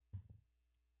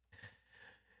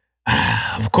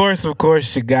Of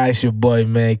course, your guys, your boy,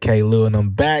 man, K. Lou, and I'm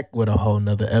back with a whole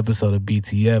nother episode of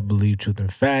BTF, Believe Truth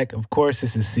and Fact. Of course,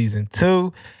 this is season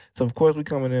 2. So, of course, we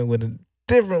coming in with a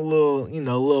different little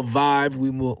vibe. We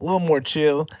a little more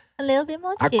chill. A little bit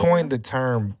more chill. I coined the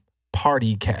term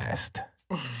party cast.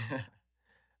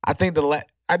 I think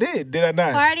I did I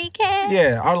not? Party cast?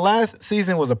 Yeah, our last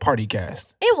season was a party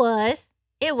cast. It was.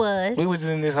 We was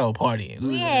in this whole party.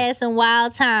 We had some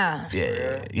wild times.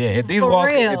 Yeah. If these For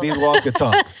walls real. could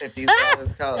talk. If these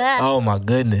guys call. Oh my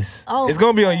goodness. Oh, it's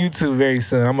gonna be on YouTube very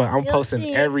soon. I'm You'll posting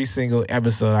see it. every single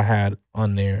episode I had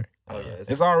on there. Oh, yeah,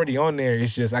 It's already on there.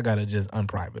 It's just I gotta just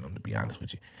unprivate them, to be honest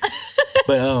with you.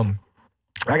 But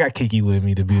I got Kiki with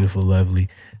me, the beautiful, lovely,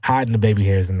 hiding the baby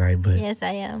hairs tonight, but Yes,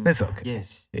 I am. it's okay.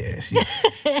 Yes. Yeah,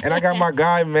 and I got my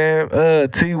guy, man,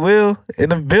 T Will in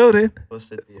the building. What's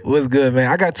the deal? What's good, man?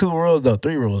 I got 2 rules though,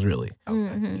 3 rules really.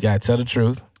 Mhm. You gotta tell the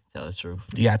truth. Tell the truth.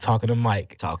 You gotta talk in the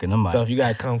mic. Talking to Mike. So if you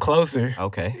gotta come closer,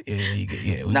 Okay. we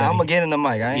Nah, gotta- I'm gonna get in the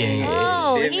mic. I ain't. Yeah.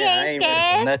 Oh, feel he me? I ain't ready for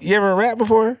scared. nothing. You ever rap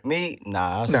before? Me?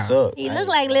 Nah, Nah. what's up? He look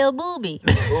like Lil Booby.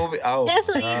 Booby. Oh, That's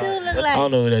what he do look I like.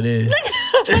 don't know who that is.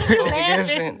 Booby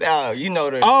Gibson. Nah, you know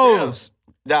the refs.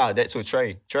 Nah, that's what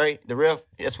Trey. Trey, the ref.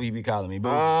 That's what he be calling me.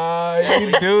 Booby.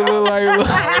 You do look like.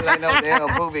 I don't like no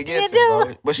damn Booby Gibson, do.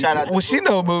 bro. But shout out to Well, she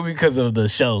know movie because of the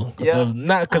show. Yeah.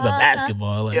 Not because of Uh-huh.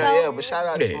 basketball. Like, Yeah, but shout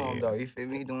out to Yeah. him though. You feel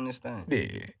me? He doing this thing. yeah.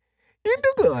 You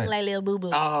do good like. Like Lil Boo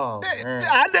Boo. Oh, man.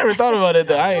 I never thought about it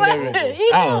though. I ain't never.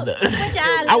 He I don't do. know. Put your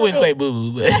eye a I wouldn't little say bit.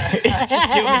 boo boo, but She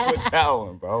killed me with that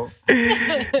one, bro.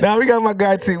 now we got my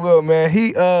guy T Will, man.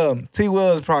 He T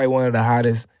Will is probably one of the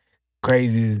hottest,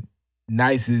 craziest,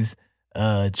 nicest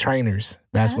trainers,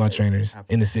 basketball Nice. trainers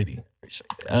in the city. Appreciate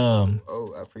that.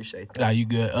 Oh, I appreciate that. Nah, you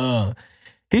good?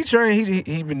 He trained.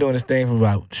 He been doing this thing for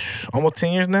about almost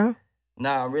 10 years now.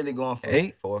 Nah, I'm really going for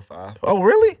 8? 4 or 5. Oh,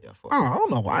 really? Yeah, 4. Oh, I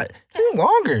don't know why. It seems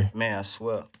longer. Man, I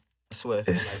swear. I swear.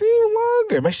 It seems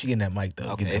longer. Make sure you get in that mic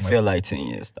though. Okay, Get it that feel mic. like 10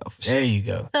 years though. For sure. There you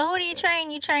go. So who do you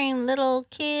train? You train little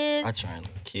kids? I train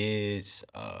kids,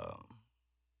 adults,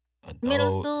 Middle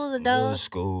school, middle adults?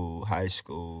 school, high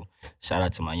school. Shout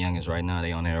out to my youngest right now.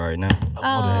 They on there right now. Oh,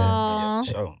 Yeah, for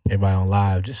sure. Everybody on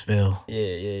live, just feel.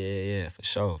 Yeah. For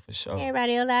sure.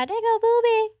 everybody alive. There go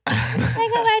Booby. There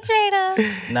go my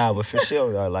trainer. Nah, but for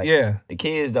sure though, like Yeah, the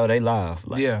kids though, they live.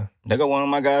 Like, yeah. They got one of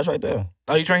my guys right there.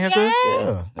 Oh, you train him too? Yeah. Yeah.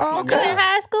 That's Oh, my okay. You in guy.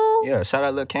 high school? Yeah, shout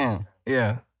out Lil Cam.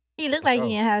 Yeah. He look like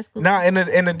he in high school. Now, and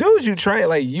the dudes you train,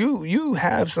 like you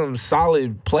have some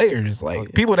solid players, like Oh, yeah.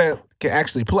 people that can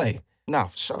actually play. Nah,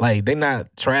 for sure. Like they not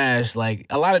trash. Like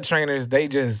a lot of trainers, they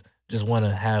just want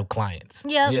to have clients.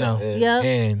 Yep. You know. Yeah. Yep.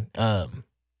 And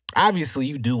obviously,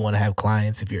 you do want to have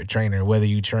clients if you're a trainer, whether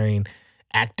you train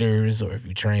actors or if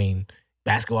you train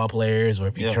basketball players or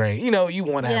if you Yeah. train, you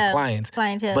want to Yeah. have clients.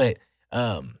 Clientele. But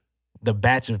the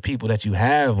batch of people that you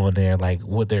have on there, like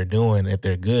what they're doing, if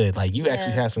they're good, like you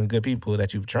actually Yeah. have some good people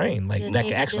that you've trained, like Good that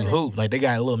can actually capability. hoop. Like they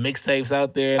got little mixtapes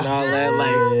out there and all that. Oh,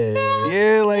 Like,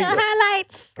 yeah, like Little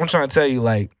highlights. I'm trying to tell you,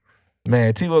 like,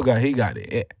 man, T Will he got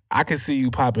it. I can see you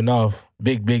popping off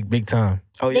big time.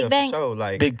 Oh yeah, Big Bang. for sure.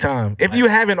 Like, Big time. If you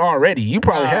haven't already, you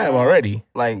probably have already.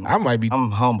 like I might be.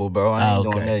 I'm humble, bro. I ain't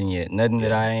Okay. doing nothing yet. Nothing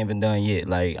that I ain't even done yet.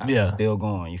 Like, I'm Yeah. still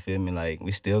going. You feel me? Like,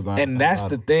 we still going. And that's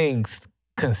the thing,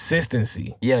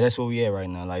 consistency. Yeah, that's what we at right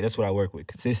now. Like, that's what I work with.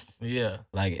 Consistency. Yeah.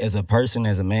 Like, as a person,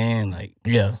 as a man, like,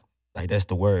 Yeah. like that's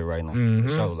the word right now. Mhm.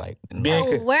 So, like, Being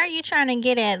So where are you trying to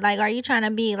get at? Like, are you trying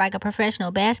to be like a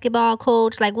professional basketball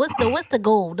coach? Like, what's the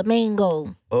goal? The main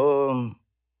goal?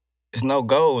 it's no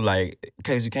goal, like,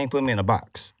 because you can't put me in a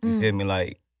box. You feel me?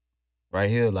 Like, right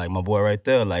here, like, my boy right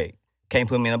there, like, can't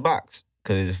put me in a box.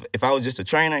 Because if I was just a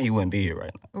trainer, he wouldn't be here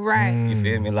right now. Right. You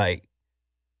feel me? Like,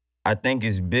 I think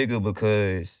it's bigger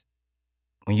because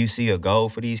when you see a goal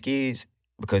for these kids,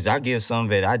 because I give some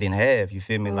that I didn't have, you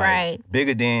feel me? Like, Right.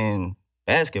 bigger than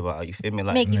basketball, you feel me?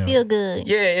 Like, Make you Yeah. feel good.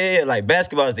 yeah. Like,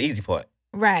 basketball is the easy part,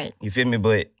 Right. you feel me?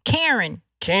 But Karen.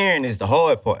 caring is the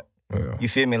hard part, Yeah. you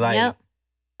feel me? Like, Yep.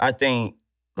 I think,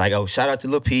 like, shout out to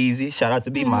Lil Peasy, shout out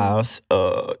to B Mhm. Miles.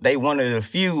 They one of the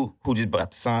few who just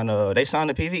about to sign, they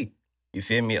signed the PV. You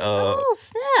feel me? Oh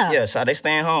snap. Yeah, so they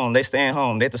staying home. They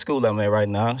at the school I'm at right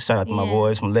now. Shout out to my Yeah.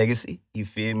 boys from Legacy. You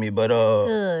feel me? But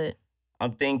Good.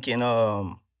 I'm thinking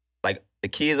like the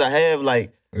kids I have,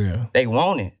 like, Yeah. they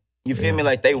want it. You feel Yeah. me?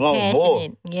 Like they want more.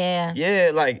 Passionate. Yeah.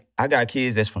 Yeah, like I got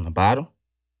kids that's from the bottom.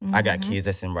 I got Mhm. kids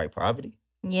that's in right poverty.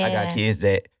 Yeah. I got kids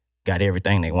that got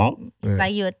everything they want. It's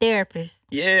like you a therapist.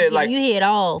 Yeah, like you hit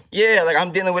all. yeah, like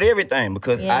I'm dealing with everything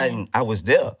because Yeah. I was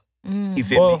there. Mm. You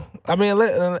feel me? Well, I mean,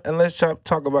 let's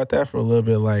talk about that for a little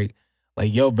bit. Like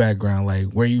your background,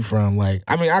 like where you from. Like,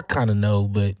 I mean, I kind of know,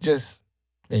 but just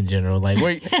in general? Like,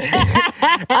 where?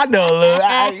 I know a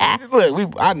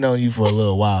little. I've known you for a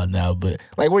little while now, but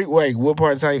like, wait, what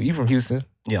part of town? You from Houston?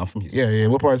 Yeah, I'm from Houston. Yeah.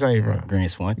 What part of town you from?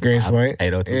 Greens Point. Greens Point.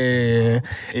 802.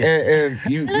 Yeah. And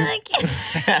you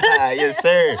Yes,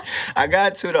 sir. I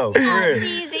got to though. For real.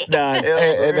 Easy. nah,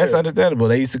 and that's understandable.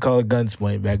 They used to call it Guns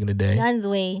Point back in the day. Guns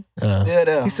way. Still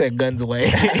there. He said Guns Away.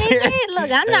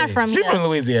 Look, I'm not from She here. from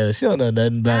Louisiana. She don't know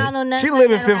nothing about I don't know it. nothing She live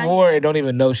in about Fifth around Ward and don't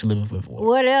even know she live in Fifth Ward.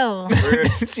 Whatever.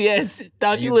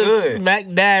 Thought she You lived good. smack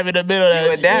dab in the middle of You that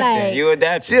shit. adapting. Like- You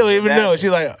adapting. She don't even know. She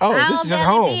like, oh, I this don't is just barely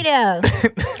home. be there.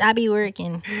 I be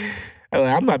working. I'm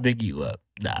like, I'm not picking you up.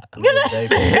 Nah.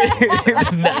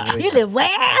 Nah. You live where?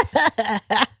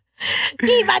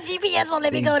 Keep my GPS won't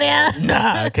let me go there.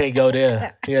 Nah, I can't go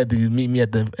there. You have to meet me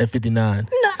at 59.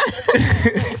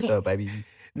 What's up, baby?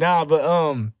 Nah, but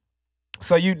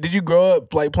so did you grow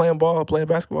up like playing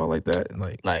basketball like that?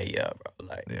 Like, Yeah,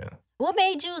 bro. yeah. What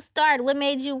made you start? What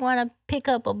made you want to pick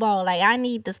up a ball? Like, I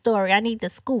need the story. I need the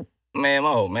scoop. Man,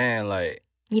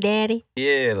 You daddy?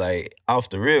 yeah, off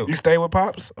the real. You stay with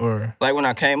pops or? Like when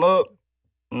I came up,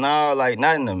 nah,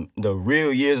 not in the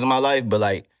real years of my life,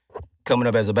 but coming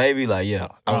up as a baby, yeah,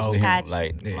 I was Oh, with him,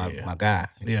 gotcha. Yeah. my guy.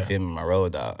 You Yeah. feel me? My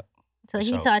road dog. So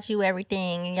he So- taught you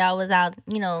everything, and y'all was out,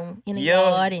 in the Yeah.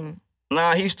 yard, and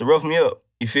Nah, he used to rough me up.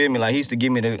 You feel me? He used to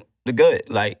give me the gut,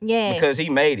 Yeah. because he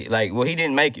made it. He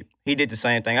didn't make it. He did the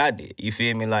same thing I did. You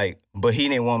feel me? But he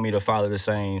didn't want me to follow the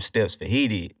same steps that he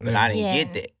did. But I didn't Yeah.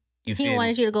 get that. You feel he me?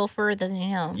 wanted you to go further than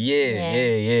him.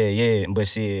 Yeah. But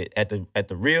shit, at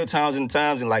the real times and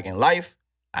in life,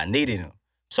 I needed him.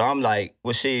 So I'm like,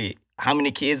 well, shit, how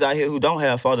many kids out here who don't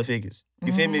have father figures?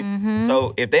 You feel me? Mhm.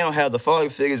 So if they don't have the father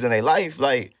figures in their life,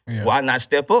 Yeah. why not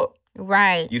step up?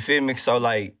 Right. You feel me? So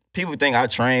people think I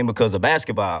train because of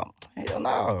basketball. Hell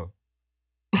no.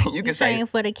 You can say train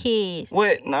for the kids.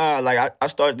 what? Nah, I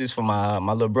started this for my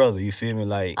little brother. You feel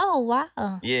me? Oh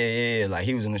wow. Yeah.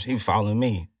 He was following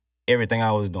me. Everything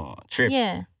I was doing, tripping,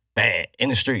 Yeah. bad in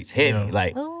the streets, heavy.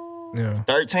 Yeah. Ooh. Yeah.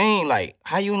 13,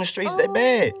 how you in the streets that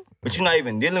bad? But you're not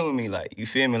even dealing with me, you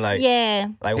feel me? Yeah.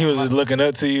 He was just looking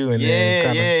up to you and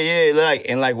then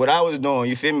kinda, and what I was doing,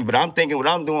 you feel me? But I'm thinking what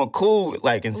I'm doing cool,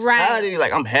 in society,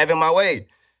 I'm having my way.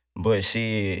 But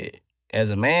shit, as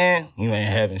a man, you ain't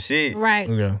having shit. Right.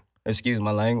 Yeah. Excuse my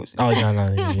language. Oh,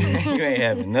 no. You ain't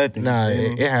having nothing. Nah, you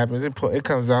feel it me? happens. It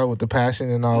comes out with the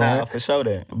passion and all Nah, that. for sure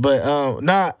that. But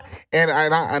and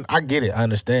I get it. I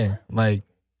understand.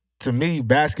 To me,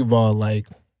 basketball,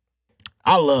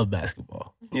 I love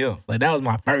basketball. Yeah. That was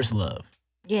my first love.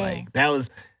 Yeah. That was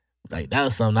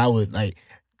something I would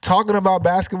talking about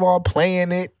basketball,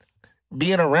 playing it,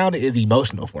 being around it is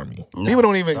emotional for me. No, People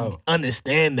don't even so.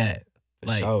 understand that.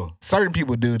 For sure. Certain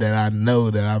people do that I know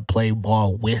that I play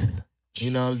ball with. You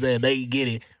know what I'm saying? They get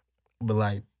it.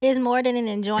 But It's more than an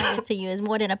enjoyment to you. It's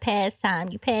more than a pastime.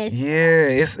 You pass. yeah,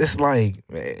 it's like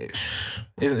man,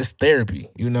 it's therapy,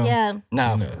 you know? Yeah.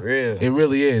 Nah, No. for real. It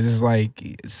really is.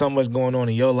 It's so much going on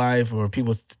in your life or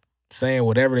people saying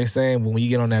whatever they're saying, but when you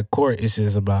get on that court, it's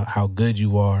just about how good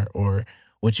you are or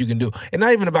what you can do. And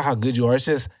not even about how good you are. It's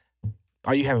just,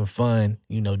 are you having fun,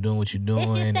 doing what you're doing?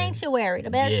 It's your and- sanctuary. The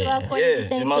basketball Yeah. court Yeah, is your it's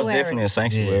sanctuary. most definitely a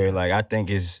sanctuary. I think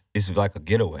it's like a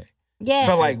getaway. Yeah.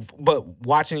 So but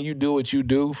watching you do what you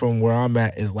do from where I'm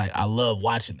at is I love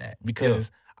watching that because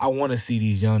I want to see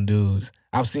these young dudes.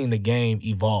 I've seen the game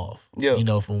evolve.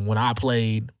 Yeah. From when I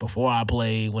played, before I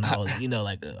played, when I was,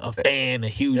 a fan, a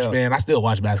huge Yeah. fan. I still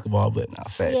watch basketball, but Nah,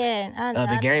 fact. yeah.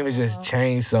 the game has just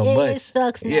changed so It much.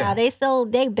 sucks now. Yeah.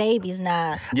 They babies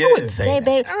now. Yeah. I wouldn't say They that.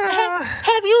 baby.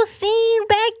 Have you seen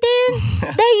back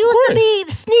then? They used to course. be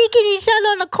sneaking each other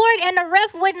on the court, and the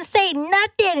ref wouldn't say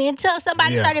nothing until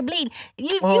somebody Yeah. started bleeding.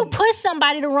 You Well, push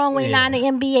somebody the wrong way now in the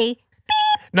NBA.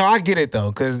 No, I get it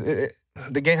though, because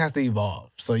the game has to evolve.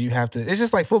 So you have to. It's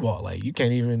just like football. You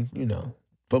can't even,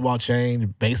 football change,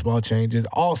 baseball changes.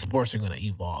 All sports are gonna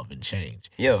evolve and change.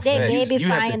 Yeah, They facts. baby you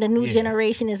have frying to- the new yeah.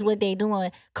 generation is what they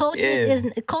doing. Coaches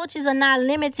Yeah. coaches are not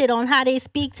limited on how they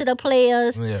speak to the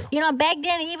players. Yeah. Back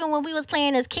then, even when we was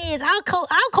playing as kids, our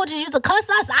coaches used to cuss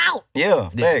us out. Yeah,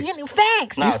 Yeah. facts.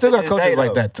 Facts. Nah, You still to got this coaches day,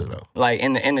 like though. that too, though.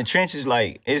 In the trenches,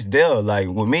 it's there.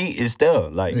 With me, it's there.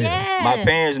 Yeah. My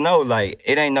parents know,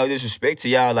 it ain't no disrespect to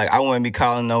y'all. I wouldn't be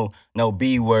calling no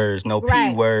B words, no P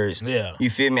Right. words. Yeah. You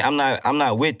feel me? I'm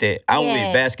not with that. I'm Yeah.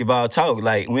 with basketball talk.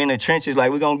 We in the trenches,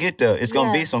 we gonna get there. It's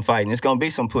gonna Yeah. be some fighting. It's gonna be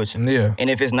some pushing. Yeah. And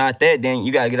if it's not that, then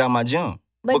you gotta get out my gym.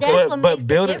 But that's what makes the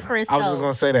building, difference, I was though. just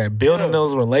gonna say that building Yeah.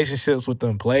 those relationships with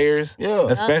them players, Yeah.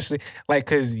 especially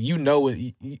because what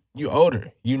you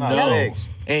older, Nah, know, facts.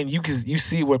 and you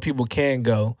see where people can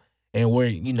go and where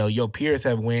your peers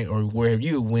have went or where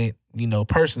you went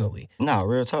personally. Nah,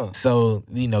 real talk. So,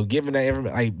 giving that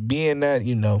information, like being that,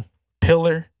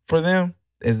 pillar for them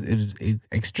is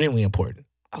extremely important.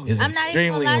 Oh, It's I'm not even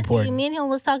extremely gonna lie to you. important. Me and him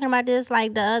was talking about this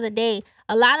like the other day.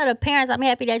 A lot of the parents, I'm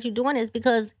happy that you're doing this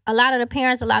because a lot of the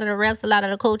parents, a lot of the reps, a lot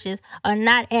of the coaches are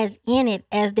not as in it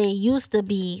as they used to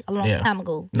be a long Yeah. time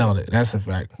ago. No, that's a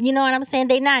fact. You know what I'm saying?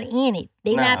 They not in it.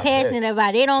 They Nah, not passionate facts. about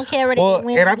it. They don't care whether Well, they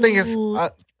win and I or think it's lose.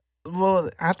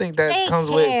 I think that They comes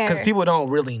with because care. people don't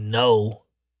really know.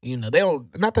 They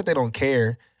don't. Not that they don't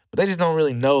care, but they just don't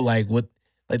really know like what.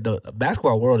 Like the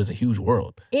basketball world is a huge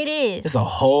world. It is. It's a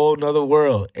whole nother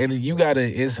world, and you gotta.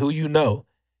 It's who you know.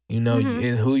 Mhm.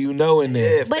 It's who you know in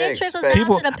there. Yeah, But it facts, trickles facts. down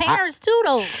People- to the parents too,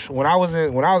 though. When I was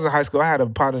in high school, I had a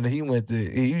partner that he went to.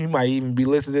 He might even be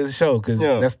listening to this show because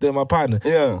Yeah. that's still my partner.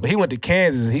 Yeah, But he went to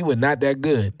Kansas. He was not that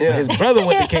good. But Yeah. his brother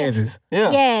went to Kansas.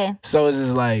 yeah. Yeah. So it's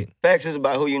just like, Facts is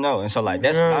about who you know, and so like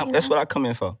that's Yeah. that's what I come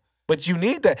in for. but you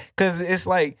need that because it's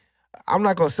like, I'm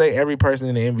not gonna say every person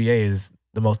in the NBA is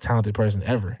the most talented person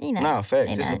ever. They not. Nah, facts.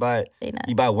 They It's not. about They not.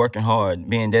 you about working hard,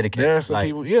 being dedicated. There are some like,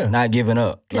 people, yeah. not giving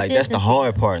up. Like that's the Consistency.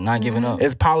 hard part, not giving Mhm. up.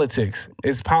 It's politics.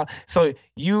 So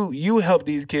you help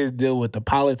these kids deal with the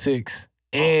politics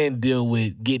and deal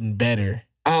with getting better.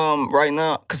 Right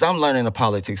now, cause I'm learning the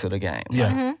politics of the game. Yeah.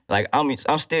 Mhm. Like I'm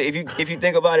still if you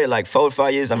think about it, like 4 to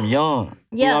 5 years, I'm young.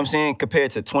 You know Yeah. what I'm saying?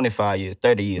 Compared to 25 years,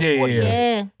 30 years, Yeah, 40 yeah, years.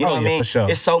 Yeah. You know Oh, what yeah, I mean? for sure.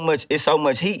 It's so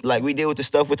much heat. Like we deal with the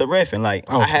stuff with the ref, and like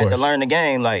Oh, I of had to course. learn the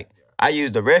game. Like I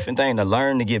used the ref and thing to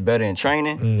learn to get better in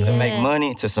training, Mhm. to make Yeah.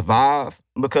 money, to survive.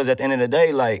 Because at the end of the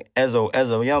day, like as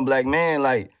a young black man,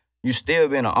 like you still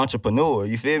being an entrepreneur.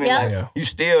 You feel me? Yeah. Like Yeah. you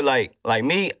still like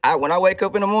me. When I wake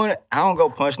up in the morning, I don't go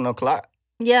punch no clock.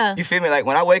 Yeah. You feel me? Like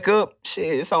when I wake up,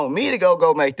 shit, it's on me to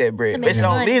go make that bread. To make It's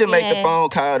on money, me to make the yeah. phone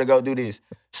call to go do this.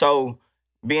 So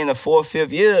being the 4th,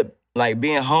 5th year, like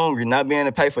being hungry, not being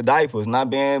able to pay for diapers, not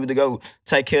being able to go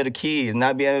take care of the kids,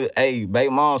 not being able to, hey,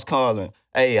 baby mom's calling.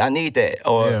 Hey, I need that.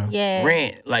 Or Yeah. Yeah.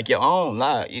 rent, like your own.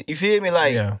 Like, you feel me?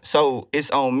 Like, Yeah. so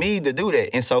it's on me to do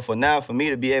that. And so for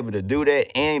me to be able to do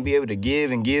that and be able to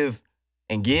give and give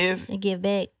and give, And give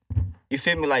back. you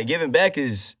feel me? Like giving back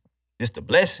is just a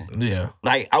blessing. Yeah.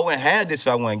 Like I wouldn't have this if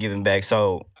I wasn't giving back.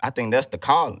 So I think that's the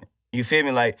calling. You feel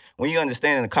me? Like when you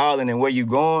understand the calling and where you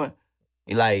going,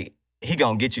 like he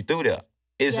gonna get you through there.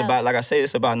 It's Yeah. about, like I said,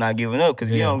 it's about not giving up. Cause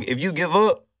Yeah. if you give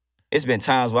up, it's been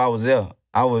times where I was there.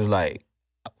 I was like,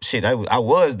 shit, I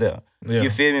was there. Yeah. You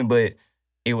feel me? But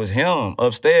it was him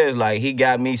upstairs. Like he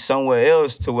got me somewhere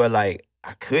else to where like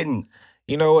I couldn't.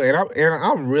 And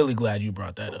I'm really glad you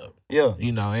brought that up. Yeah.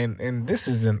 And this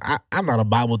isn't. I'm not a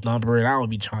Bible thumper, and I don't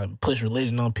be trying to push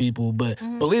religion on people. But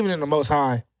Mhm. believing in the Most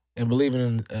High and believing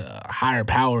in a higher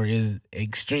power is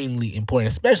extremely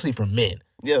important, especially for men.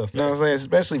 Yeah. You know what I'm saying?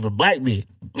 Especially for black men.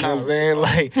 You know what I'm No. saying?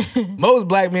 Like most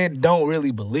black men don't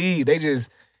really believe. They just,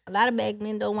 A lot of black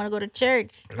men don't want to go to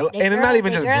church. and it's not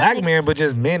even just black men, but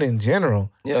just men in general.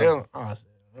 Yeah. They don't- oh,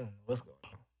 shit. What's going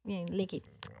on? Yeah, lick it.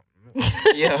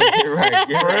 Yeah, you're right.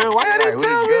 You're For right. real? Why You're you right. didn't We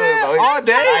tell me good, that? bro. We- All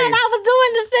day? And I was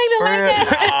doing the segment For like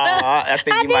real? that. I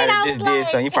think I you might did, I have was just did like-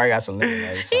 something. You probably got some lemonade.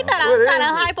 or He something. thought I What was is trying to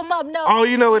it? hype him up. No. Oh,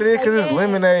 you know what it is? Because it's Yeah.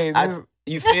 lemonade. I- This-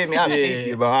 You feel me? I Yeah. peep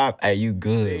you, bro. Hey, you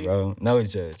good, bro. No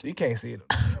judge. you can't see it.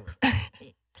 on the camera.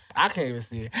 I can't even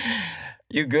see it.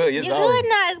 You good. You It's good over.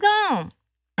 now? It's gone.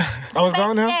 Oh, it's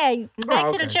gone now? Yeah, back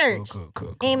Oh, to the okay. church.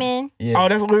 Cool. Amen. Yeah. Oh,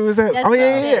 that's where we was at? That's Oh,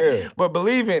 yeah. Yeah. But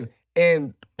believing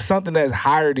in something that's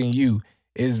higher than you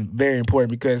is very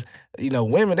important because,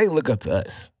 women, they look up to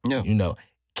us. Yeah.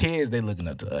 Kids, they looking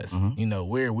up to us. Mhm.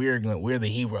 We're the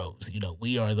heroes.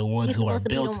 We are the ones We who are supposed to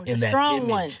be built the in that strong image.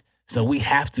 one. So we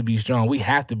have to be strong. We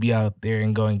have to be out there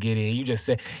and go and get it. And you just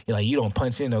said, you don't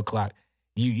punch in no clock.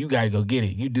 You got to go get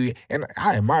it. You do it. And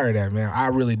I admire that, man. I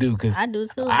really do because I do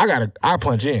too. I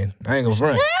punch in. I ain't gonna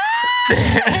front.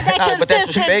 That Nah, but that's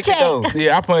consistent respected check. though.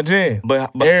 Yeah, I punch in.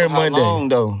 But Every for how Monday. long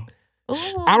though?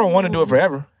 I don't want to do it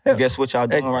forever. Hell, Guess what y'all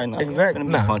doing right now? Exactly. Finna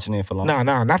be Nah. punching in for long. No,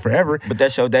 not forever. But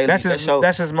that's your daily. That's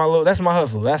That's just my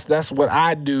hustle. That's what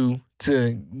I do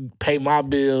to pay my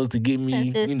bills, to get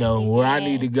me, Consistency, where I yeah.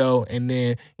 need to go. And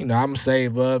then, I'm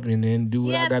save up and then do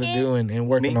what I Yeah, gotta kids. do and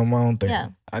working Me? on my own thing. Yeah.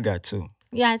 I got two.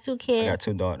 You got 2 I kids. got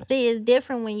 2 daughters. See, it's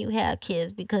different when you have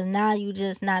kids because now you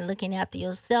just not looking after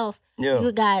yourself. Yeah.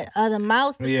 You got other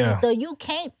mouths to feed, Yeah. so you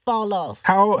can't fall off.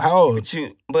 How old?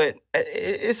 But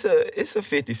it's a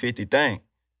 50-50 thing.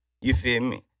 You feel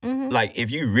me? Hmm. Like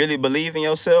if you really believe in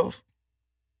yourself,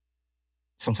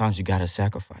 sometimes you gotta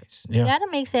sacrifice. You Yeah. gotta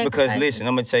make sacrifices. Because listen,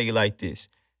 I'm gonna tell you like this: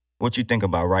 what you think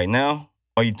about right now,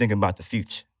 or you thinking about the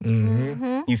future? Mm-hmm.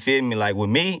 hmm You feel me? Like with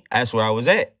me, that's where I was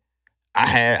at.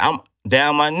 I'm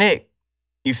down my neck.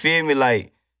 You feel me?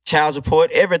 Like child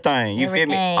support, everything. You feel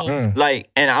me? Everything. Like,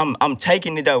 and I'm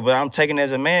taking it though, but I'm taking it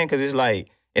as a man because it's like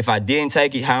if I didn't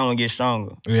take it, how I'm gonna get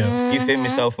stronger? Yeah. You feel me?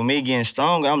 Mhm. So for me getting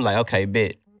stronger, I'm like, okay,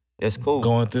 bet. It's cool.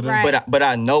 Going through them. Right. But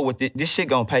I know what this shit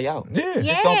gonna pay out. Yeah.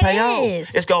 Yeah, It's gonna pay it out. is.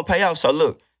 It's gonna pay out. So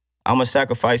look, I'm gonna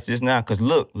sacrifice this now because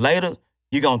look, later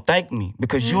you gonna thank me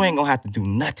because you ain't gonna have to do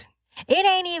nothing. It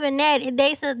ain't even that.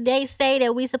 They say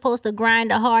that we supposed to grind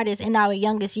the hardest in our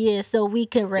youngest years so we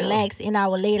can relax in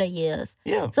our later years.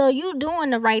 Yeah. So you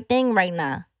doing the right thing right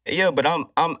now. Yeah, but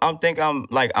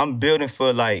I'm building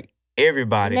for like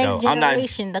everybody Next though. I'm not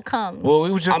generation to come. Well,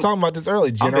 we was just I'm- talking about this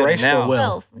earlier. I'm building Generational now.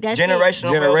 wealth. That's it.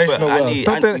 generational wealth, but Generational I wealth. need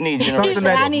Something- He something said,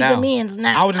 that- I need now. the men's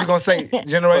now. I was just gonna say for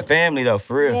generate family though,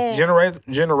 for real. Yeah.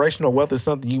 generational wealth is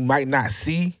something you might not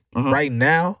see Mhm. right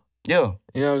now. Yeah.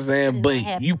 You know what I'm It saying? is But not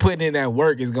happening. you putting in that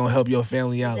work is gonna help your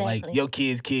family out. Like Exactly. your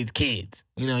kids.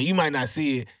 You know, you might not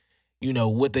see it, you know,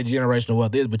 what the generational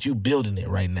wealth is, but you building it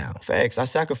right now. Facts. I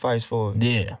sacrificed for it.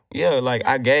 Yeah. Yeah, like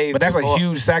I gave. But that's a before-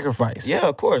 huge sacrifice. Yeah,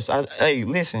 of course. Hey,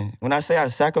 listen. When I say I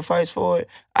sacrificed for it,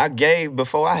 I gave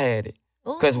before I had it.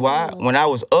 Cause why? Ooh. When I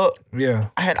was up, Yeah.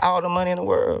 I had all the money in the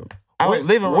world. I was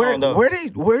living where, wrong though.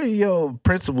 where did your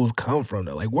principles come from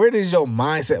though? Like where does your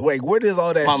mindset like where does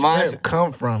all that My strength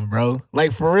come from, bro?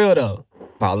 Like for real though.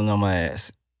 Falling on my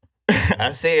ass.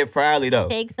 I say it proudly though.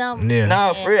 Take something. Yeah.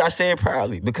 Nah, for real, I say it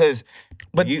proudly because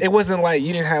But you- it wasn't like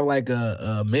you didn't have like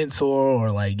a mentor or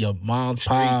like your mom's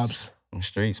pops. in the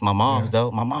streets, my mom's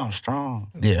though, my mom's strong.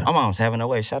 Yeah. My mom's having her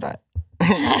way. Shout out.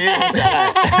 Yeah,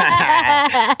 shout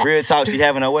out. Real talk, she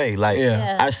having her way. Like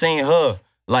Yeah. I seen her.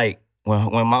 Like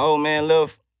when my old man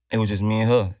left, it was just me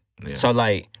and her. Yeah. So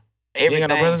like ain't everything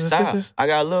got no brothers and stopped. sisters? I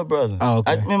got a little brother. Oh,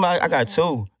 okay. I remember I got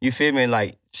two. You feel me?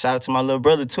 Like shout out to my little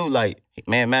brother too. Like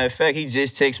man, matter of fact, he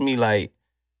just texted me like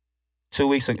 2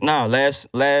 weeks ago. No, last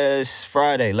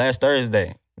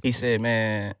Thursday. He said,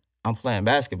 "Man, I'm playing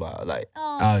basketball." Like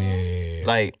Oh yeah.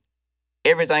 like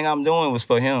everything I'm doing was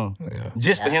for him. Yeah.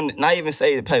 Just for him, not even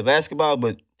say to play basketball,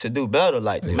 but to do better,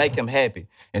 like to Yeah. make him happy.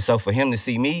 And so for him to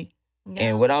see me Yeah.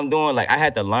 and what I'm doing, like I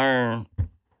had to learn,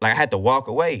 like I had to walk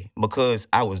away because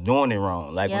I was doing it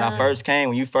wrong. Like when I Yeah. first came,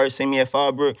 when you first see me at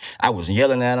Fallbrook, I was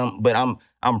yelling at him, but I'm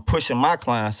pushing my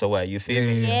clients away. You feel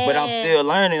me? Yeah. But I'm still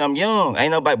learning. I'm young.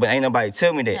 Ain't nobody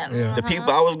tell me that. Yeah. The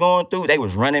people I was going through, they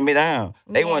was running me down.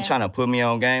 They weren't Yeah. trying to put me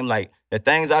on game. Like the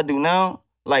things I do now,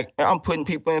 like I'm putting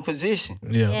people in position.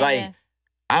 Yeah. Yeah. Like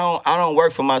I don't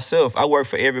work for myself. I work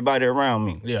for everybody around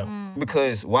me. Yeah. Mm.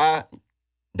 Because why?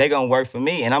 They gonna work for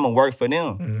me and I'm gonna work for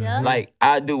them. Mhm. Yeah. Like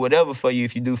I do whatever for you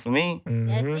if you do for me. Mhm.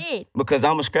 That's it. Because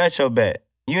I'ma scratch your back.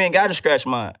 You ain't gotta scratch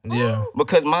mine. Yeah.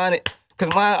 Because mine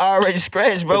already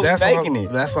scratched, bro. But We that's making what,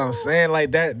 it. that's what I'm saying.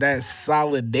 Like that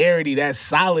solidarity, that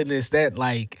solidness, that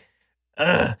like,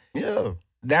 Yeah.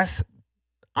 that's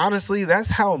honestly that's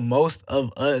how most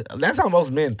of us. That's how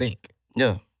most men think.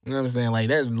 Yeah. You know what I'm saying? Like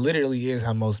that literally is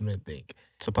how most men think.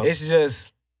 Supposed It's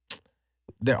just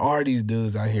there are these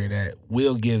dudes out here that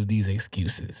will give these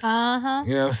excuses. Uh-huh.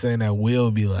 You know what I'm saying? That will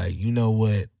be like, you know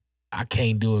what? I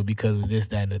can't do it because of this,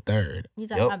 that, and the third. You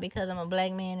talking Yep. about because I'm a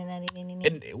black man and that.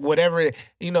 And whatever,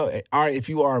 you know, all right, if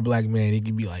you are a black man, it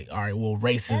can be like, all right, well,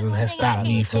 racism has stopped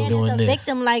me from doing it's a this.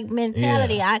 victim like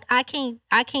mentality. I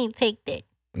can't take that.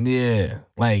 Yeah.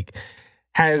 Like,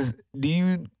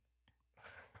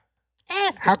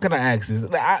 Ask how can I ask this?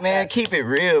 Like, Man, keep it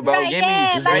real, bro. Right, Give yeah,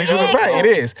 me it's like basically the that. fact. It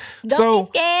is. Don't So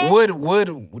be scared.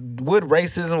 would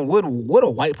racism, would a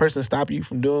white person stop you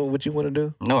from doing what you want to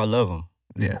do? No, I love him.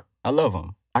 Yeah. I love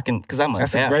him. I can, cause I'm a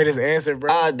That's the dap. greatest answer,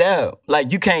 bro. I adapt.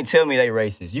 Like you can't tell me they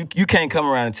racist. You can't come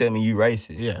around and tell me you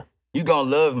racist. Yeah, You gonna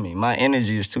love me. My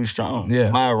energy is too strong.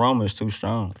 Yeah. My aroma is too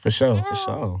strong. for sure. Yeah. For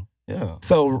sure. Yeah.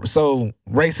 So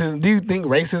racism, do you think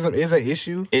racism is an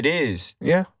issue? It is.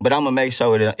 Yeah. But I'm gonna make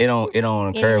sure it don't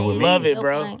occur Yeah, with me. Love it, Good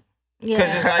bro. point. Cause Yeah.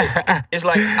 it's like it's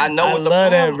like I know I what the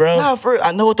love that, problem. bro. Nah, for real,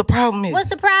 I know what the problem is. What's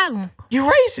the problem? You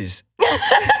racist. So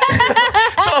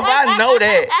if I know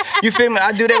that, you feel me?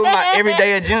 I do that with my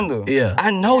everyday agenda. Yeah.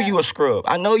 I know you a scrub.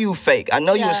 I know you fake. I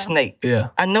know you Yeah. a snake. Yeah.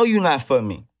 I know you not for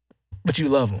me. But you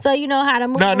love them. So you know how to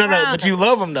move No. around But you them.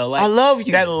 love them though. Like I love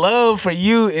you. that love for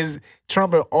you is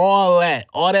trumping all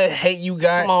that hate you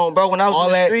got. Come on, bro. When I was all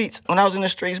in the that-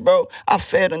 streets, bro, I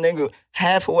fed a nigga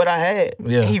half of what I had.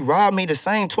 Yeah. He robbed me the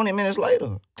same 20 minutes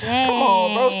later. Come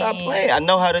on, bro. Stop Dang. playing. I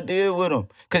know how to deal with them.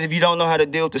 Because if you don't know how to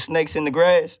deal with the snakes in the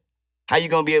grass, how you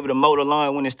going to be able to mow the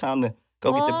lawn when it's time to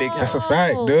go get the big That's house? a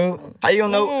fact, dude. How you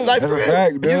gonna know? Yeah. Like, That's for a real,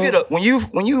 fact, when you dude.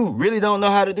 when you really don't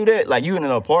know how to do that, like you in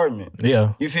an apartment,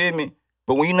 Yeah. you feel me?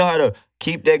 But when you know how to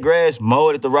keep that grass, mow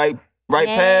it at the right right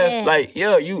Yeah. path, like,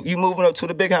 yeah, you moving up to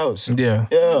the big house. Yeah.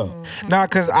 Yeah. Mhm. Nah,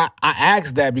 because I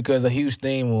asked that because a huge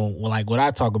thing, like what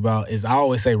I talk about is I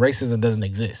always say racism doesn't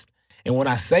exist. And when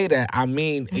I say that, I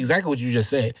mean exactly what you just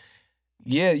said.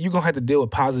 Yeah, you're going to have to deal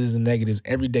with positives and negatives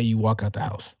every day you walk out the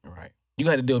house. Right. You're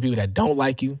going to have to deal with people that don't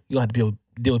like you. You're going to have to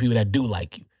deal with people that do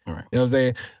like you. Right. You know what I'm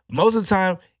saying? Most of the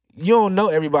time, you don't know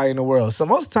everybody in the world. So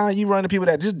most of the time, you run into people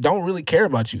that just don't really care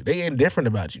about you. They indifferent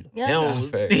about you. Yeah. They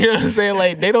don't, Nah, you know what I'm saying?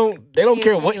 Like, they don't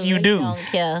care what you do. Don't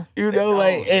care. You know,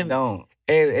 like, They and don't.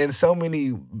 and so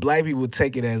many black people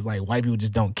take it as like white people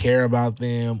just don't care about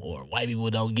them, or white people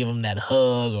don't give them that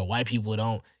hug, or white people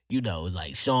don't,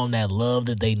 like show them that love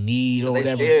that they need or They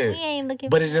whatever. scared. We ain't looking.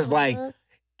 But for it's just no like, love.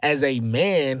 as a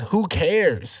man, who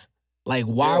cares? Like,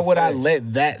 why Yeah, would I facts.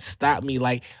 let that stop me?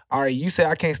 Like, all right, you say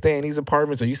I can't stay in these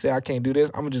apartments, or you say I can't do this,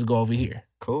 I'm gonna just go over here.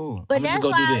 Cool. But I'ma just that's go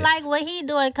why do I this. like what he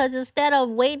doing, because instead of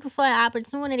waiting for an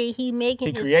opportunity, he making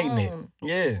He his creating it. own.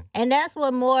 Yeah. And that's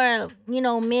what more,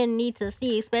 men need to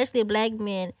see, especially black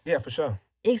men. Yeah, for sure.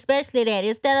 Especially that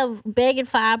instead of begging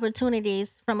for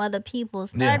opportunities from other people,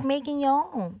 start Yeah. making your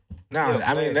own. No,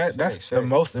 Yeah, I mean facts, that's facts, the facts.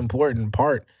 most important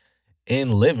part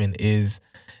in living is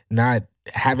not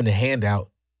having a handout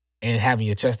and having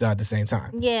your chest out at the same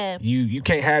time. Yeah. You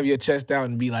can't have your chest out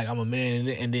and be like, I'm a man,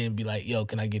 and then be like, yo,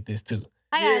 can I get this too?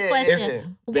 I got a Yeah,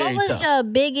 question. very What was tough.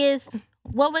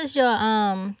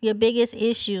 your biggest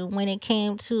issue when it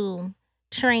came to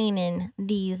training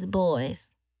these boys?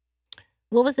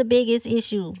 What was the biggest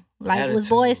issue? Like, was Attitude.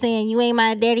 boys saying you ain't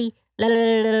my daddy? La la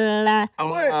la la la la.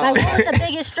 What? Like, what was the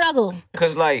biggest struggle?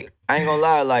 Cause like I ain't gonna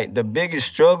lie, like the biggest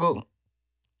struggle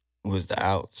was the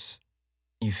outs.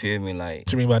 You feel me? Like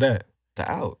What you mean by that?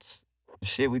 the outs, the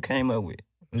shit we came up with.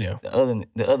 Yeah.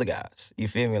 The other guys. You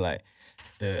feel me? Like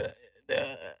the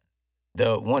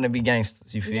wannabe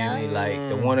gangsters. You feel Yeah. me? Like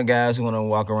the wanna guys who wanna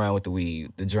walk around with the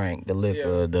weed, the drink, the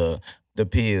liquor, the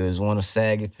pills, wanna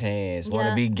sag his pants, wanna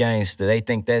Yeah. be gangster. They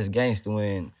think that's gangster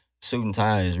when suit and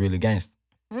tie is really gangster.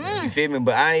 You Mm. feel me?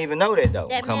 But I didn't even know that though.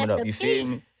 That coming Master up. You feel P.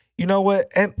 me? You know what?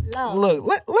 And Love.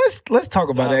 look, let's talk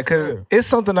about Nah, that, because sure. it's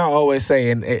something I always say.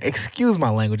 And excuse my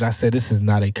language. I said this is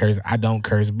not a curse. I don't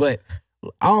curse, but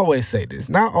I always say this: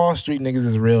 not all street niggas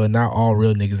is real, and not all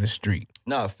real niggas is street.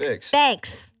 Nah, fix.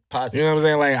 Facts. You Positive. know what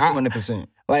I'm saying? Like, 100%.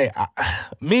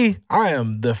 I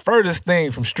am the furthest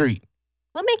thing from street.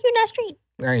 What make you not street?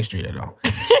 I ain't street at all.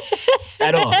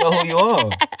 At all. You know who you are.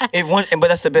 But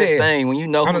that's the best Yeah. thing. When you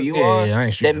know I who don't- you yeah, are, yeah, I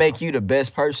ain't street that at make all. you the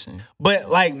best person. But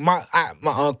like my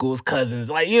uncles, cousins,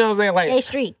 like, you know what I'm saying? Like, They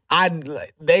street.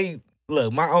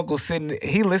 my uncle sitting,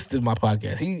 he listened to my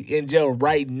podcast. He in jail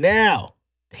right now.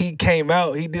 He came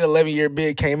out, he did 11-year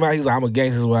bid, came out. He's like, I'm a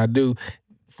gangster, this is what I do.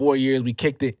 4 years, we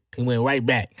kicked it. He went right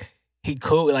back. He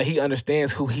cool, like he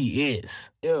understands who he is.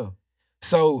 Yeah.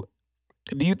 So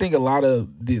do you think a lot of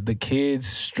the kids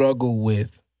struggle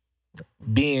with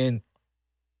being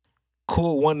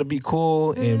cool, wanting to be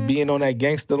cool and Mhm. being on that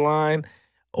gangster line,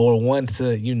 or want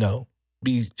to,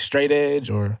 be straight edge,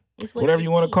 or It's what whatever you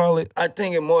want to see. call it? I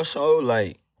think it more so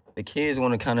like the kids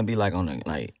want to kind of be like on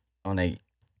a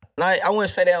I wouldn't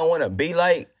say they don't want to be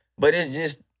like, but it's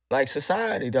just like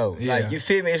society though. Yeah. Like you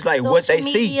feel me? It's like what they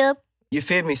Social see. media. You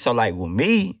feel me? So like with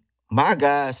me, my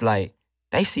guys like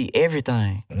they see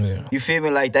everything. Yeah. You feel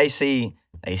me? Like they see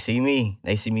me.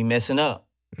 They see me messing up.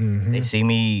 Mm-hmm. They see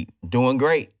me doing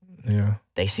great. Yeah.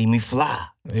 They see me fly.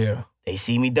 Yeah. They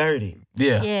see me dirty.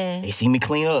 Yeah. Yeah. They see me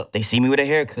clean up. They see me with a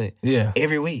haircut Yeah.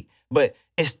 every week. But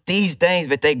it's these things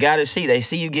that they gotta see. They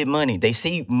see you get money. They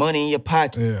see money in your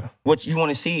pocket. Yeah. What you want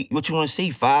to see?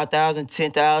 5,000,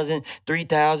 10,000,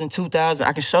 3,000, 2,000.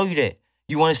 I can show you that.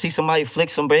 You want to see somebody flick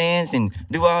some bands and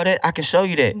do all that? I can show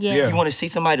you that. Yeah. Yeah. You want to see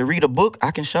somebody read a book?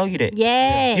 I can show you that.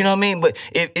 Yeah. You know what I mean? But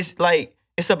it's like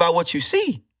it's about what you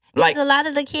see. Like a lot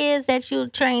of the kids that you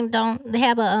train don't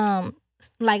have a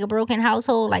like a broken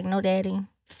household, like no daddy.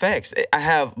 facts. I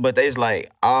have, but there's like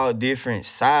all different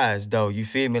sides though. You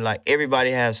feel me? Like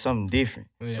everybody has something different.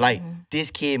 Yeah. Like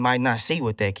this kid might not see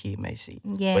what that kid may see.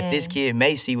 Yeah. But this kid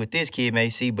may see what this kid may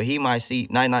see, but he might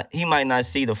not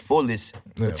see the fullest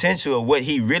Yeah. potential of what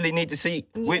he really need to see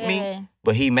with Yeah. me,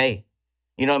 but he may.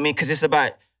 You know what I mean? Cause it's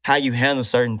about how you handle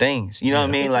certain things. You know what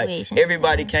I mean? Like Situations,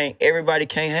 everybody yeah. everybody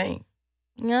can't hang.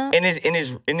 Yeah. And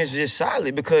it's just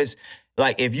solid because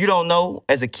like if you don't know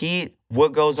as a kid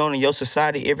what goes on in your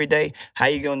society every day, how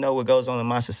you gonna know what goes on in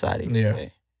my society every Yeah.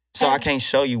 day? So I can't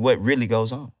show you what really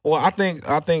goes on. Well, I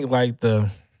think like the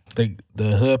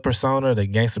hood persona, the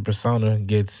gangster persona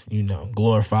gets,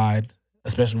 glorified,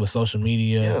 especially with social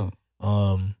media,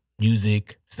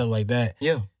 music, stuff like that.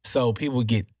 Yeah. So people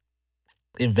get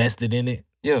invested in it,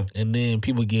 Yeah. and then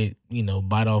people get,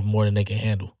 bite off more than they can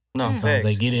handle. No, Sometimes they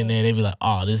facts. get in there, they be like,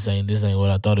 "Oh, this ain't what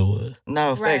I thought it was."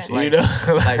 No, facts. Right. You Like,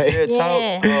 know, like real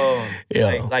Yeah. talk.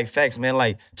 Yeah. Like facts, man.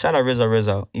 Like shout out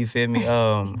Rizzo. You feel me?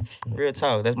 Real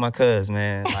talk. That's my cuz,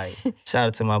 man. Like shout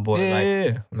out to my boy. yeah, Like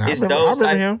yeah. Nah, it's I those remember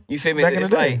type, him. you feel me? back in It's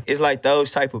the day. like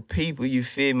those type of people, you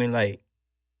feel me, like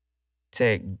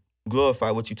to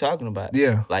glorify what you talking about.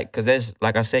 Yeah. Like, cause that's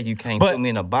like I said, you can't But- put me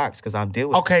in a box because I'm dealing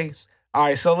with Okay. things. All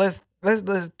right, so let's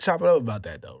chop it up about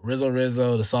that though.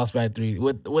 Rizzo, the Sauce Factory,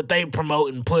 what they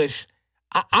promote and push.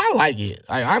 I like it.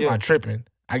 I'm Yeah. not tripping.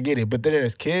 I get it. But then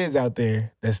there's kids out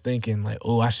there that's thinking like,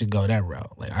 oh, I should go that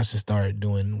route. Like I should start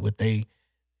doing what they,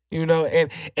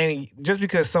 and just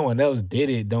because someone else did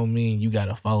it don't mean you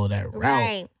gotta follow that route.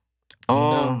 Right.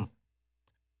 know?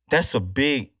 That's a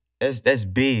big that's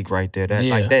big right there. That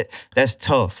Yeah. like that's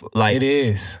tough. Like It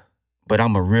is. but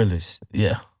I'm a realist.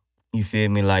 Yeah. You feel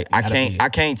me? Like You gotta be. I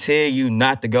can't tell you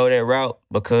not to go that route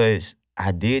because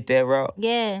I did that route,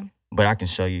 Yeah. but I can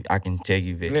show you, I can tell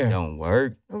you that Yeah. it don't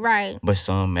work. Right. But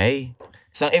some may.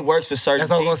 Some it works for certain That's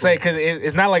what I was people. gonna say, because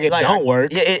it's not like it Like, don't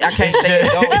work. Yeah, I can't say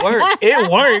it don't work. It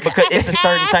work. Because it's a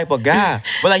certain type of guy.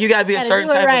 But like you gotta be a Gotta certain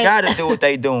do it type right. of guy to do what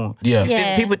they doing. Yeah. You feel me?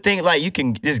 Yeah. People think like you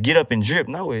can just get up and drip.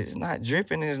 No, it's not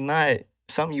dripping. It's not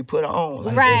something you put on.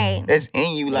 Like, Right. That's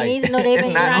in you. Like need to know they it's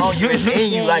been not on you. It's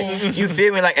in you. Yeah. Like you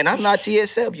feel me? Like, and I'm not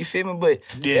TSF. You feel me? But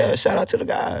Yeah. shout out to the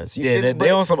guys. You Yeah, feel me? they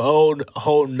on some whole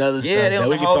nother Yeah, stuff they that on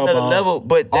we a can whole talk nother about. level.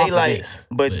 But off they of like, this.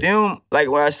 but them like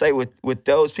when I say with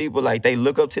those people, like they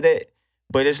look up to that.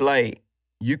 But it's like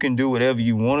you can do whatever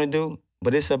you want to do,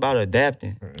 but it's about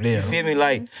adapting. Yeah. You feel me?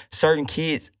 Like certain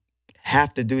kids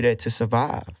have to do that to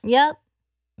survive. Yep.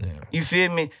 Yeah. You feel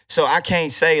me? So I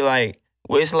can't say like,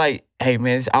 well, it's like, hey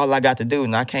man, it's all I got to do,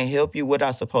 and I can't help you. What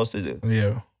I supposed to do?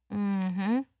 Yeah.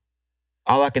 Mm-hmm.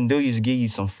 All I can do is give you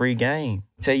some free game,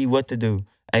 tell you what to do.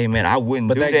 Hey man, I wouldn't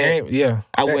But do that that. game, yeah.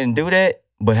 I That- wouldn't do that.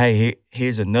 But hey,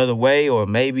 here's another way, or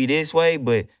maybe this way.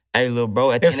 But hey, little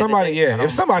bro, at the If end of the somebody, day, I don't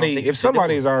if somebody think you should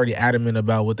somebody do is it. already adamant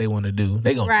about what they want to do,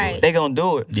 they gonna do Right. it. they gonna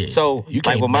do it. Yeah. So You like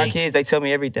can't with my make- kids, they tell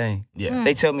me everything. Yeah. Mm.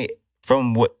 They tell me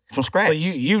from scratch. So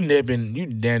you down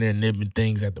there nipping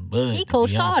things at the bud. He to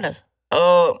Coach be Carter. honest.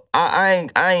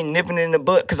 I ain't nipping it in the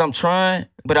butt because I'm trying,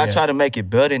 but I Yeah. try to make it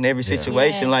better in every Yeah.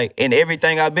 situation, Yeah. like in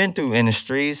everything I've been through in the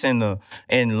streets and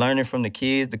learning from the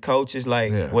kids, the coaches,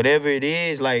 like Yeah. whatever it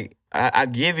is, like I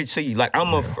give it to you. Like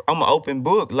I'm an open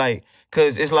book, like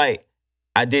cause it's like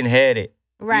I didn't have it.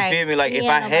 Right. You feel me? Like if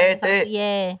Yeah, I nobody had talk- that,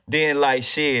 Yeah. then like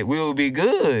shit, we would be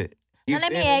good. You Now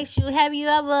let me feel ask you: have you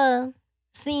ever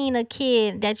seen a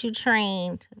kid that you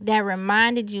trained that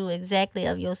reminded you exactly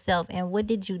of yourself, and what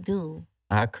did you do?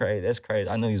 That's crazy.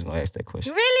 I knew you was gonna ask that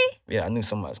question. Really? Yeah, I knew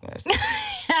somebody was gonna ask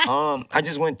that. I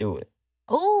just went through it.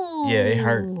 Ooh. Yeah, it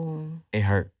hurt. It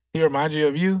hurt. He reminds you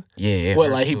of you? Yeah. It What,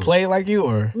 hurt like he too. played like you,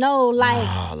 or? No, like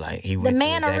Nah, like he went through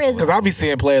mannerisms. Because I'll be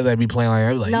seeing players that be playing like,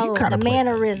 I'm like, no, you kind the of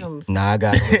mannerisms. Nah, I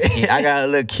got a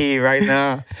little kid right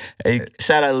now. Hey,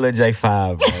 shout out to Lil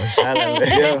J5, bro. Shout out to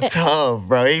Lil tough,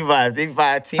 bro. He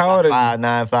 5'10", How old is he?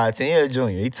 5'9", 5'10". He a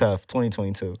junior. He tough.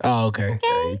 2022. Oh, okay.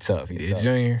 Yeah, he tough. He Yeah, tough.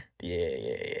 junior.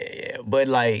 Yeah. But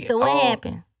like, So what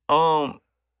happened?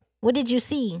 What did you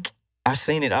see? I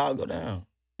seen it all go down.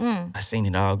 Mm. I seen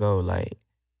it all go. Like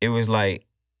it was like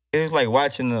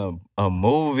watching a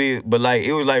movie, but like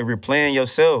it was like replaying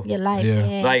yourself. Your life. Yeah.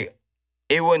 Yeah. Like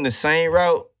it wasn't the same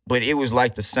route, but it was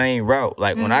like the same route.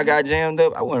 Like when I Mhm. got jammed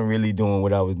up, I wasn't really doing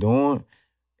what I was doing.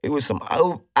 It was some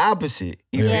opposite.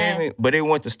 You Yeah. feel me? But it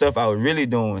wasn't the stuff I was really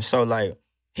doing. So like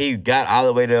he got all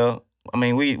the way there. I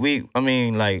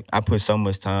mean, like I put so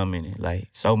much time in it. Like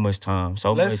so much time.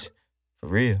 So Let's- much for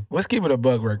real. Let's keep it a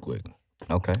bug real quick.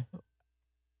 Okay.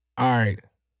 All right.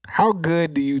 How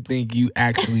good do you think you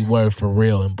actually were for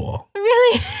real in ball?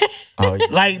 Really? Oh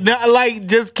yeah. Like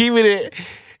just keeping it.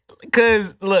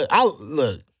 Cause look,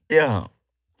 Yeah.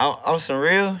 I'm some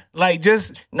real. like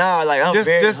just Nah, like I'm Just-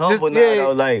 very just- humble now yeah.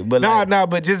 though. Like, but like,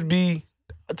 but just be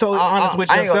totally honest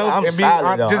with I ain't gonna- yourself I'm and be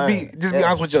solid, though. just I be ain't- just be yeah.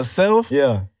 honest with yourself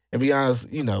yeah, and be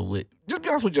honest, just be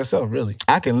honest with yourself, really.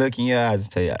 I can look in your eyes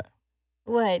and tell you,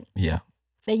 What? yeah.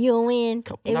 That you'll win?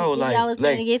 If No, if like- y'all was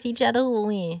playing like- against each other, who will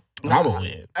win? I will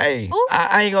win. Hey, Ooh.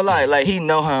 I ain't gonna lie. Like he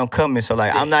know how I'm coming, so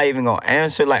like I'm not even gonna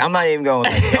answer. Like I'm not even gonna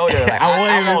go there. Like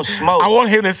I won't smoke. I want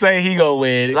him to say he gonna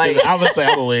win. Like- Like I'm gonna say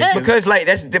I'm gonna win. because like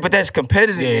that's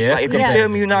competitive. Yeah, that's like if you competitive. tell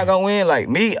me you're not gonna win, like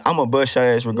me, I'm gonna bust your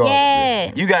ass regardless.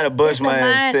 Yeah. You gotta bust It's a my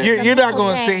ass. mind- too. you're not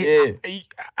gonna Yeah. see.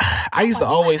 I used to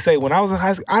always say when I was in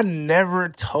high school, I never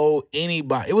told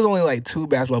anybody. It was only like 2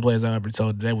 basketball players I ever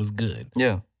told that was good.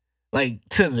 Yeah, Like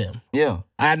to them. yeah.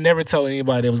 I never told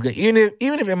anybody that was good. Even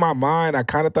if in my mind I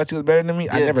kind of thought you was better than me,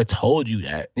 I Yeah. never told you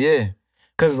that. Yeah.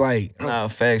 Cause like, Nah,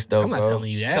 facts though, I'm not bro.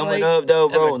 telling you that. Coming like, up though,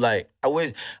 bro, I'm like I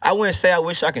wouldn't say I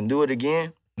wish I can do it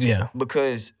again yeah,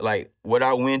 because like what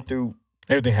I went through.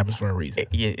 everything happens for a reason.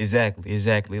 Yeah,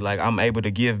 exactly. Like I'm able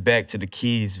to give back to the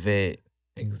kids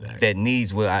Exactly. that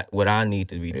needs what I need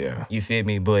to be. Yeah. You feel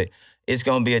me? But it's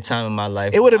gonna be a time in my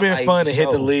life. It would have I been might fun be to hit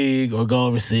the so- league or go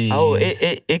overseas. Oh,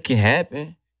 it can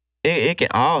happen. It can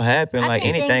all happen. I Like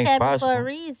think anything's things happen possible. for a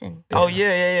reason. Oh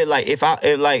yeah. Like if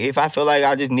I feel like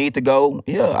I just need to go,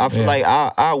 I feel Yeah. like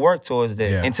I work towards that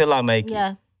Yeah. until I make it.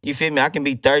 Yeah. You feel me? I can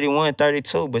be 31,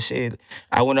 32, but shit,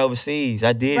 I went overseas.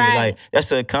 I did it. Right. Like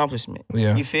that's an accomplishment.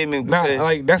 Yeah. You feel me? Not Because,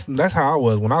 like that's how I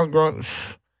was when I was growing.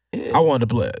 yeah. I wanted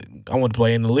to play. I wanted to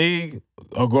play in the league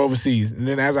or go overseas. And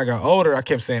then as I got older, I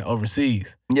kept saying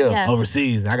overseas, Yeah.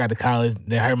 overseas. I got to college.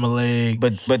 They hurt my leg.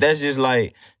 But that's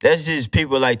just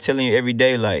people like telling you every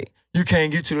day like you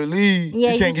can't get to the league.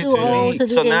 Yeah, you can't you get too to the old league. to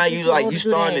do So this, now you you too like old you to do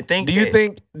starting that. to think. do you that.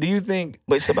 think? Do you think?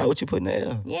 But it's about what you put in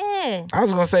there. Yeah. I was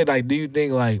gonna say like, do you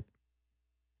think like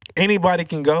anybody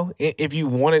can go if you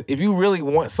want it? If you really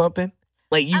want something,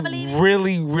 like you I believe it.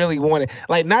 really, really want it.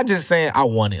 Like not just saying I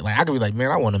want it. Like I could be like,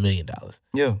 man, I want $1 million,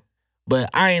 Yeah. but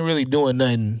I ain't really doing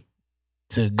nothing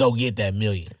to go get that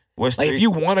million. What's Like the, if you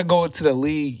want to go to the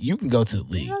league, you can go to the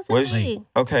league. You go to the What's- league.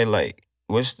 okay, like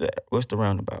what's the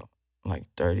roundabout? Like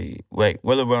 30. Wait,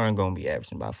 what LeBron gonna be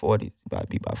averaging by 40? About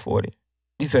be by 40.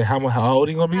 You said how old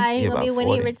he gonna be? How he Yeah, gonna be about when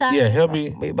 40. he retires? Yeah, he'll be.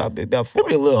 Maybe about He'll 40.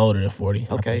 be a little older than 40.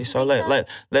 Okay, so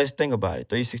let's think about it.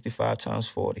 365 times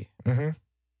 40. Mm-hmm.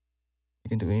 You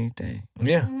can do anything.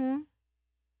 Yeah, Mm-hmm.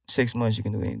 6 months you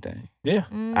can do anything. yeah.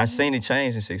 I seen it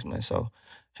change in 6 months. So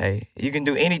hey, you can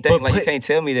do anything. But Like you put- can't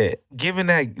tell me that.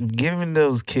 Giving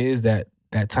those kids that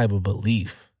type of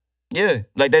belief. Yeah,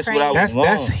 like that's what I That's would want.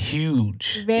 that's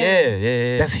huge.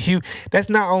 Yeah. That's huge. That's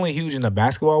not only huge in the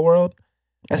basketball world.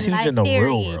 That's huge Like, in the real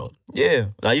period. world. Yeah,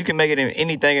 like you can make it in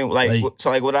anything. Like Like- so,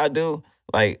 like what I do,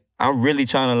 like I'm really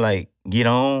trying to like get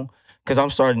on because I'm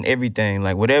starting everything.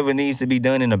 Like whatever needs to be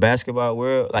done in the basketball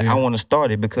world, like Yeah. I want to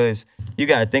start it because you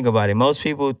got to think about it. Most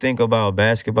people think about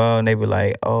basketball and they be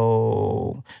like,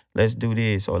 oh, let's do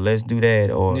this or let's do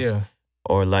that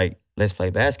or like let's play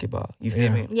basketball. You feel Yeah.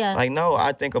 me? Yeah. Like no,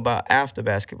 I think about after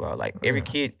basketball. Like every Yeah.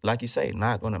 kid, like you say,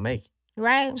 not gonna make it.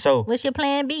 Right. So What's your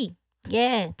plan B?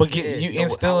 Yeah. But Yeah, you so I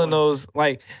instilling wanna- those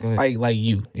like go ahead. like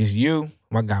you. It's you,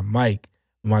 my guy Mike,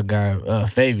 my guy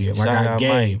Fabian, my Shout guy out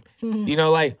Game. Mhm. You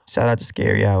know, like Shout out to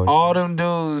Scary Hours. all them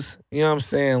dudes. You know what I'm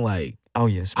saying? Like Oh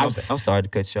yes, I'm I'm s- sorry to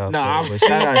cut you off. No, bro, I'm but s-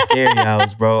 shout out Scary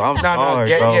Hours, bro. I'm sorry,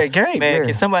 bro. yeah, Game. Man, yeah.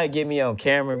 can somebody get me on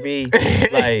camera, B?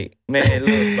 Like, man,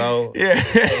 look, bro.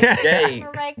 yeah. Gabe,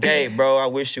 Correct. Gabe, bro, I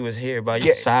wish you was here, bro. You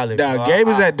Ga- solid, Nah, bro. Gabe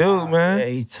is that dude, man. Yeah,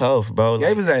 he tough, bro.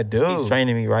 Gabe is that dude. He's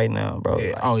training me right now, bro. Yeah,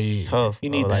 Like, oh, yeah. he's tough. You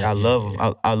bro. need like that, I yeah, love him.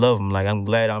 yeah. I love him. Like I'm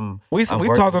glad I'm We I'm talked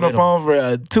working on the with him. phone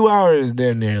for 2 hours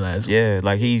damn near last week. Yeah,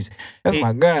 like he's That's he-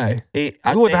 my guy. he.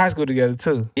 We went to high school together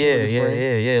too. We Yeah, went to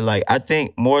spring. yeah. Like I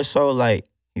think more so like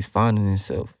he's finding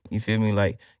himself. You feel me?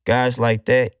 Like guys like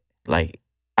that, like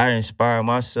I inspire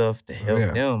myself to help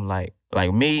Yeah. them. Like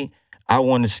me, I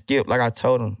want to skip. Like I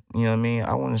told him, you know what I mean?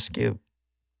 I want to skip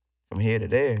from here to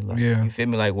there. Like, Yeah. You feel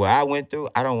me? Like what I went through,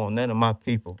 I don't want none of my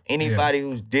people. Anybody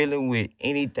who's dealing with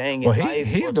anything Well, in life,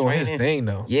 he's or doing his training, thing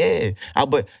though. Yeah,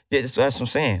 but that's what I'm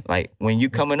saying. Like when you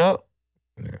coming up,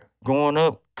 Yeah. growing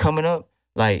up, coming up,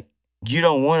 like you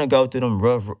don't want to go through them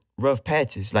rough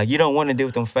patches. Like you don't want to deal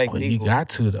with them fake Well, you people. got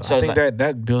to though. So, I think like-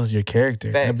 that builds your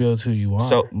character. That Facts. builds who you are.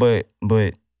 So, but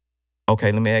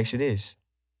okay, let me ask you this.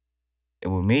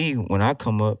 With me, when I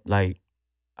come up, like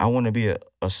I want to be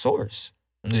a source.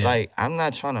 yeah. Like I'm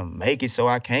not trying to make it so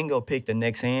I can go pick the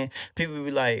next hand. People be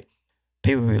like,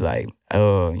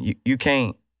 you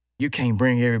can't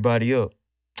bring everybody up.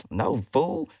 No,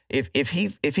 fool. If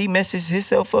he messes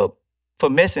himself up for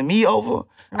messing me over,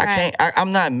 Right.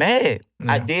 I'm not mad.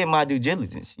 I Yeah. did my due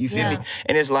diligence. You feel me? Yeah.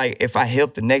 And it's like if I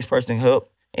help the next person help,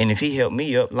 and if he helped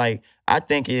me up, like I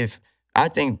think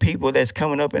people that's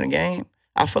coming up in the game,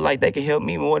 I feel like they can help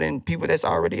me more than people that's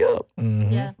already up. Mhm.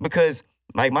 Yeah. Because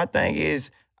like my thing is,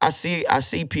 I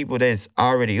see people that's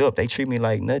already up. They treat me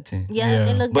like nothing. Yeah. Yeah.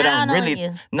 They look But down I'm really,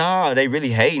 on you. nah, they really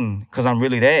hating because I'm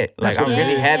really that. Like That's I'm what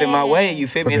really it is. having my way. You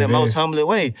feel That's me? In what the it most is. humbler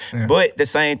way. Yeah. But the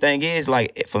same thing is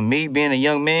like for me being a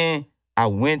young man, I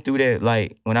went through that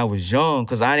like when I was young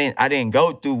because I didn't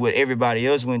go through what everybody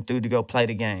else went through to go play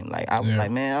the game. Like I was Yeah. like,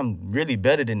 man, I'm really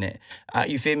better than that.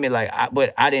 You feel me? Like,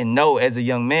 but I didn't know as a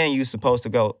young man you supposed to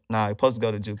go. Nah, you're supposed to go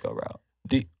the JUCO route.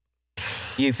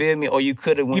 You feel me? Or you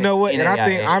could have went. You know what? And I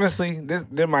think NAIA. honestly,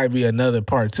 there might be another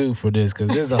part 2 for this because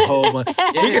there's a whole bunch. We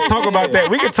can talk about that.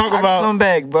 We can talk I about. come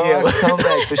back, bro. Yeah. I come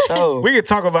back for sure. We can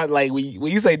talk about like when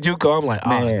you say JUCO, I'm like,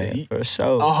 Man, oh, for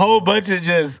sure. a whole bunch of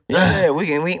just. Yeah,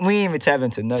 we ain't even tap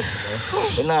into nothing, bro.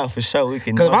 But nah, for sure we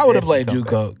can. Because if I would have played definitely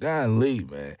come back. JUCO, golly,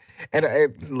 man.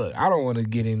 And look, I don't want to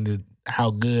get into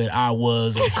how good I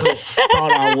was or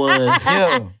thought I was.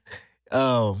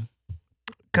 Yeah.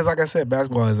 Because like I said,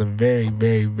 basketball is a very,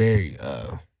 very, very,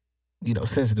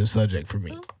 sensitive subject for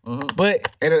me. Mhm. But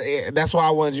and that's why I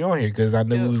wanted you on here because I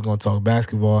knew we was gonna talk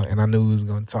basketball and I knew we was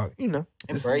gonna talk. This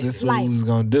Embrace is it. what we was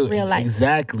gonna do. Real life.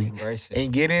 Exactly, Embrace it.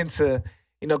 and get into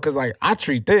because like I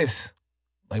treat this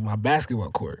like my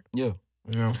basketball court. Yeah.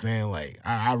 You know what I'm saying? Like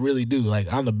I really do.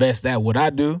 Like I'm the best at what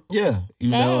I do. Yeah. You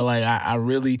know,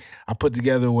 Thanks. like I put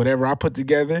together whatever I put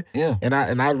together, Yeah. and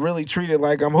I really treat it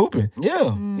like I'm hooping.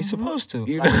 Yeah. You supposed to.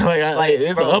 You know, like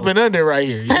it's bro. an up and under right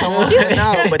here. You know?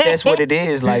 No, but that's what it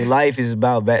is. Like life is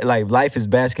about life is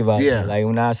basketball. Yeah. Like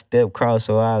when I step cross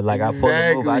or I pull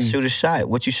a move, I Exactly. shoot a shot.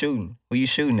 What you shooting? Who you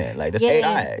shooting at? Like that's Yeah. a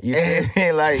shot. You feel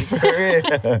me? Like for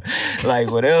real. Like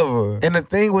whatever. And the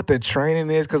thing with the training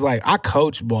is, because like I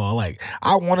coach ball, like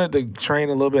I wanted to train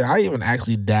a little bit. I even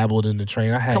actually dabbled in the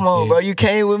training. I had Come on, kids. bro. You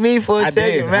came with me for a I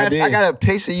second, did, man. I did. I got a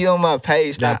picture of you on my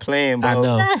page. Stop Nah, playing, bro. I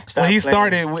know. Stop When he playing.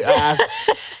 started,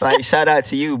 Like shout out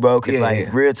to you, bro. Cause Yeah, like yeah.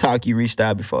 real talk, you reached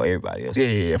out before everybody else.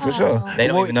 yeah, for Oh. sure. They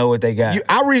don't Well, even know what they got.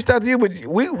 I reached out to you, but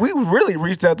we really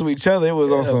reached out to each other. It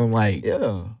was on Yeah. some like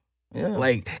yeah. Yeah.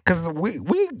 like because we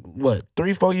what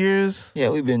 3-4 years. Yeah,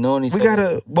 we've been knowing each We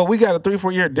other. got a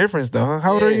 3-4 year difference though. Huh?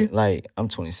 How old are Yeah, you? Like I'm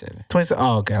 27. 27.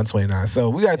 Oh, okay. I'm 29. So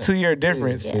we got 2-year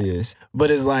difference. It is. But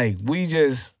it's like we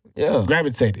just Yeah.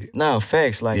 gravitated. No,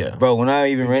 facts. Like, Yeah. bro, when I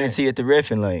even ran into you at the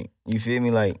ref and like, you feel me?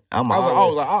 Like, I was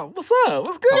like, oh, what's up?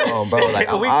 What's good? come on, bro. Like,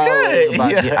 I'm we always good.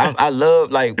 about, Yeah. I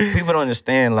love, like, people don't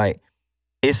understand, like,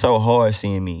 it's so hard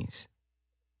seeing me's.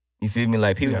 You feel me?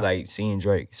 Like, people Yeah. like seeing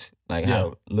Drakes. Like, Yeah.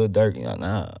 how Lil Durk,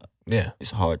 nah, Yeah.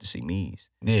 it's hard to see me's.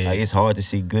 Yeah. Like, it's hard to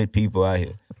see good people out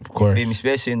here. of You course. feel me?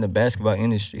 Especially in the basketball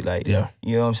industry. Like, Yeah.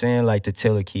 you know what I'm saying? Like, to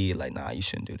tell a kid, like, nah, you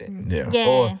shouldn't do that. Yeah. Yeah.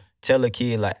 Or tell a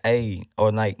kid like, hey,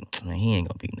 or like, man, he ain't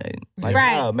gonna be nothing. Like,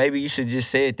 Right. nah, maybe you should just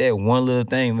say that one little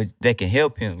thing that can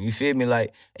help him. You feel me?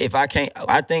 Like, if I can't,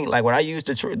 I think like what I use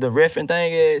the reffing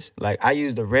thing is, like, I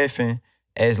use the reffing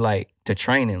as like to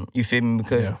train him. You feel me?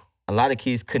 Because Yeah. a lot of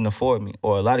kids couldn't afford me,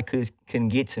 or a lot of kids couldn't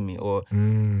get to me, or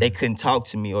Mm. they couldn't talk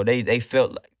to me, or they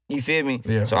felt like, you feel me?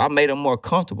 Yeah. So I made them more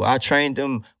comfortable. I trained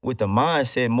them with the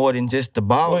mindset more than just the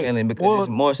ball Wait, handling because well- it's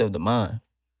more so the mind.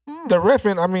 The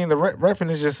reffing, I mean, the reffing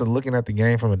is just looking at the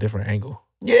game from a different angle.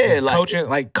 Yeah,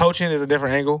 like coaching is a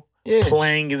different angle. yeah.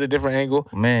 Playing is a different angle.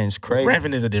 Man, it's crazy.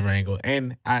 Reffing is a different angle.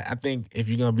 And I think if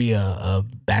you're gonna be a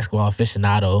basketball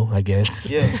aficionado, I guess,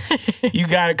 Yeah. you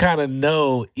gotta kind of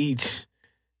know each,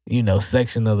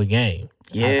 section of the game.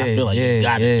 I feel like you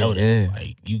gotta know that. yeah.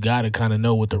 Like you gotta kind of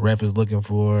know what the ref is looking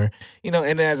for. And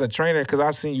then as a trainer, because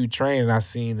I've seen you train and I've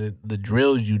seen the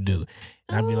drills you do,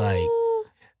 and I'd be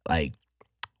like,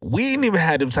 we didn't even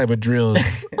have them type of drills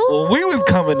when we was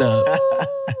coming up.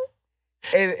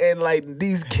 And like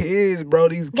these kids, bro,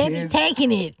 They be kids,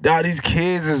 taking it. these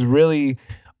kids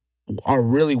are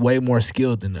really way more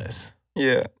skilled than us,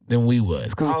 Yeah. than we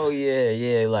was. Cause Oh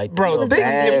yeah. Like bro, the think, if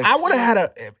bags. I would have had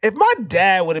if my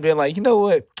dad would have been like, you know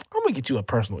what, I'm gonna get you a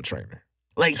personal trainer,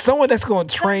 like someone that's gonna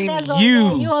train That's gonna-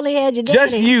 you, You only had your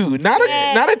just daddy. you, not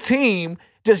Yeah. a team,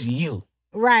 just you,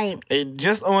 Right. and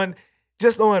just on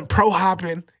pro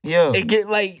hopping Yeah. and get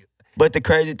like, But the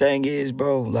crazy thing is,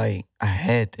 bro, like I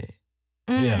had that.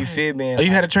 Yeah. You feel me? oh,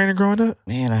 you had a trainer growing up?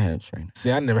 Man, I had a trainer.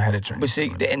 See, I never had a trainer. But see,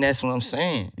 growing up. and that's what I'm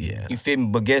saying. Yeah, You feel me?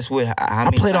 But guess what? How I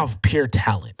many played times- off pure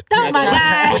talent. Oh my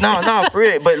But God. no, for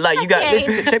real. But like you got Okay.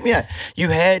 listen, check me out. You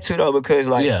had to though, because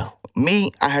like Yeah.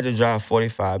 me, I had to drive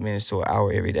 45 minutes to an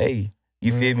hour every day.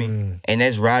 You feel me? Mm. And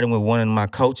that's riding with one of my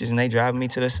coaches, and they driving me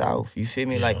to the south. You feel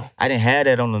me? Yeah. Like I didn't have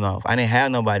that on the north. I didn't have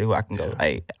nobody who I can go.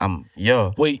 Hey,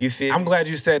 Wait, you feel I'm me? glad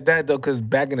you said that though, because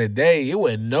back in the day, it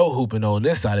wasn't no hooping on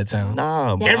this side of town.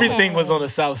 Nah, bro. Yeah. Everything was on the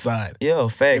south side. Yeah,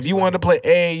 facts. If you wanted to play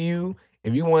AAU,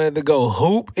 if you wanted to go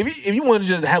hoop, if you wanted to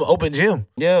just have an open gym,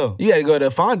 yeah, you had to go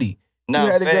to Fondy. nah,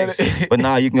 had to go facts. to- But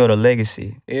nah, you can go to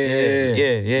Legacy. Yeah.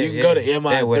 yeah. You can go to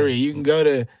That way. MI3. You can go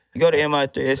to You go to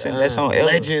MI3. That's on Ella.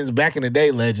 Legends. Back in the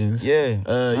day, Legends. Yeah. You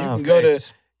Nah, can go to.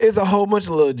 facts. It's a whole bunch of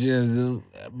little gyms,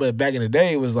 but back in the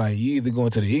day, it was like you either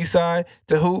going to the east side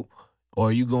to hoop,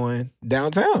 or you going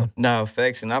downtown. Nah,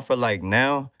 facts. And I feel like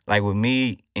now, like with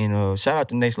me, shout out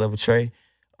to Next Level Trey.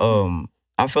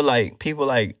 I feel like people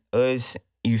like us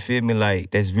you feel me,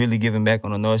 like that's really giving back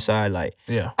on the north side, like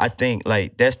Yeah. I think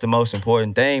like that's the most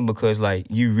important thing because like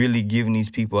you really giving these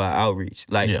people an outreach.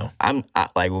 Like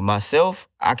like with myself,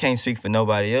 I can't speak for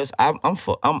nobody else. I'm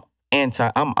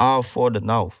all for the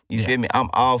North. You feel me? I'm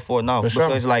all for North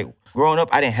because like growing up,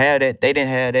 I didn't have that. They didn't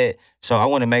have that. So I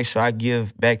want to make sure I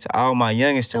give back to all my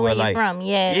youngest to where like, I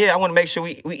want to make sure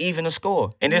we even the score.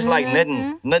 And it's like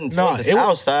nothing towards the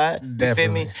south side. You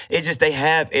feel me? It's just they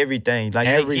have everything. Like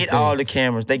they get all the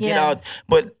cameras. They get all.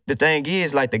 But the thing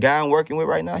is, like the guy I'm working with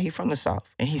right now, he from the south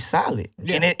and he's solid.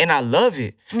 Yeah. And I love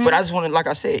it. But I just want to, like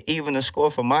I said, even the score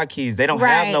for my kids. They don't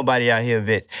have nobody out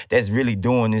here that's really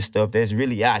doing this stuff. That's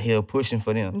really out here pushing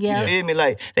for them. Yeah. You feel me?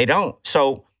 Like they don't.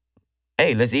 So,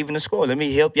 hey, let's even the score. Let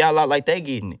me help y'all out like they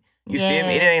getting it. You feel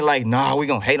me? It ain't like, nah, we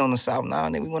gonna hate on the South. Nah,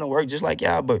 nigga, we wanna work just like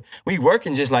y'all, but we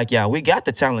working just like y'all. We got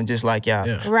the talent just like y'all.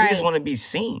 Yeah. We just wanna be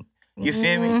seen. You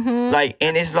feel me? Like,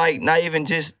 and it's like not even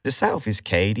just the South, it's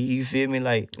Katy. You feel me?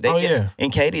 Like,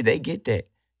 in Katy, they get that.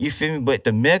 You feel me? But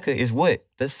the Mecca is what?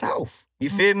 The South.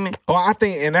 You feel me? Oh, I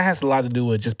think, and that has a lot to do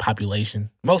with just population.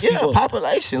 Most people,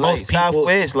 population. Most like people,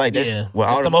 Southwest, like that's where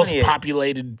all the most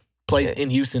populated place in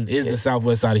Houston is the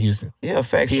southwest side of Houston. Yeah,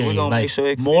 facts. We're gonna make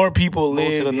sure more people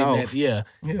live in that. Yeah.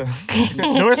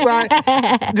 North side,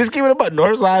 just give it about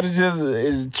north side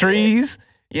is trees.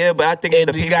 Yeah, but I think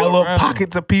and you got little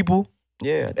pockets of people.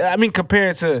 Yeah, I mean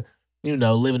compared to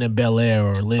living in Bel Air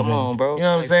or living. Come on, bro. You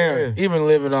know what I'm saying? Even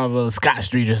living off of Scott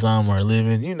Street or something, or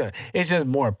living. It's just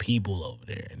more people over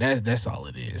there. That's all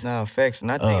it is. Nah, facts.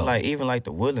 And I think like even like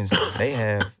the Woodlands, they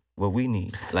have what we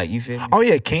need. Like you feel me? Oh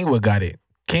yeah, Kingwood got it.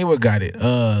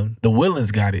 The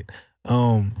Woodlands got it.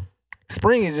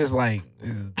 Spring is just like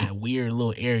is that weird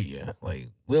little area. Like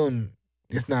Woodland,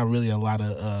 it's not really a lot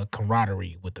of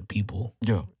camaraderie with the people.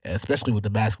 Yeah, especially with the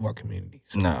basketball community.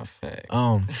 So, nah, fact.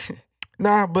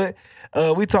 But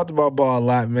we talked about ball a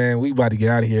lot, man. We about to get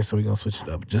out of here, so we're gonna switch it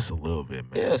up just a little bit,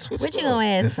 man. Yeah, switch what it you gonna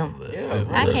ask him?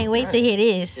 I can't wait to hear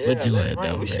this. Yeah, what you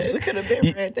gonna do, we could have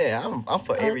been right there. I'm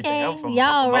for everything. I'm from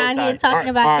y'all around here talking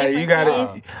about different you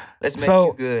gotta, let's make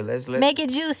it good. Let's make it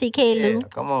juicy, K-Lou.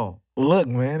 Come on. Look,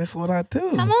 man, this is what I do.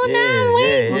 Come on now,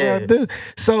 wait. What I do.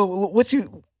 So what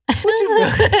you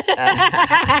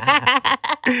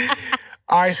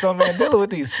All right, so man, dealing with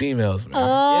these females, man.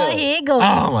 Oh, here you go.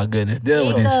 Oh my goodness, dealing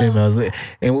with these females,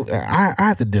 and I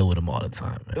have to deal with them all the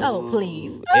time, man. Oh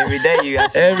please. Every day you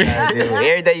got every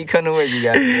day you come to work, you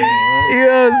got. You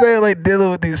know what I'm saying? Like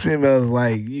dealing with these females,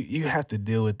 like you have to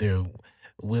deal with their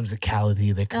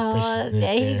whimsicality, their capriciousness,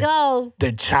 there you go.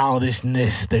 Their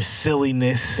childishness, their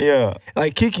silliness. Yeah,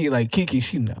 like Kiki,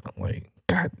 she know, like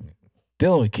God,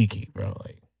 dealing with Kiki, bro,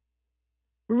 like.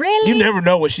 Really? You never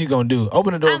know what she's gonna do.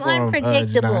 Open the door for him.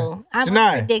 Unpredictable. I'm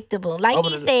unpredictable. Like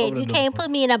he said, you can't put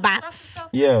me in a box.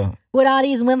 Yeah. With all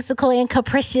these whimsical and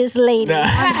capricious ladies.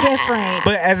 I'm different.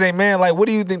 But as a man, like, what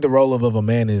do you think the role of a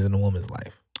man is in a woman's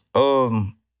life?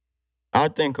 I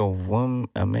think a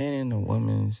man in a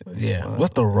woman's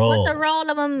What's the role? What's the role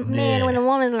of a man in a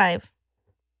woman's life?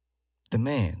 The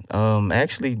man.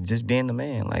 Actually just being the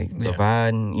man. Like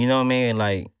providing, you know what I mean?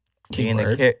 Like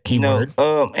Keyword.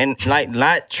 And like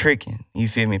not tricking, you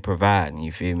feel me, providing,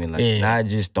 you feel me, like not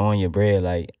just throwing your bread.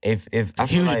 Like if I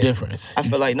feel huge difference. I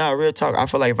feel like real talk. I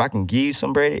feel like if I can give you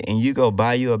some bread and you go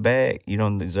buy you a bag, you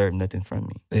don't deserve nothing from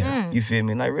me. Yeah. You feel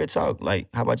me? Like real talk. Like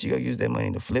how about you go use that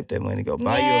money to flip that money, go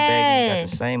buy you a bag, and you got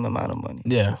the same amount of money.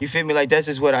 Yeah. You feel me? Like that's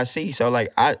just what I see. So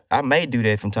like I may do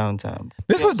that from time to time.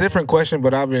 This is a different question,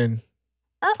 but I've been.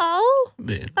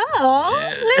 Let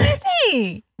me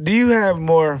see. Do you have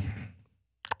more?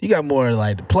 You got more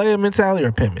like player mentality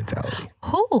or pimp mentality?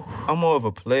 Who? I'm more of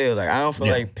a player. Like I don't feel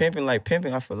like pimping. Like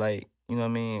pimping, I feel like, you know what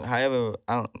I mean. However,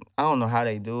 I don't know how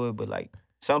they do it, but like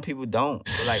some people don't.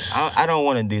 But like I don't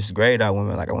want to disgrade our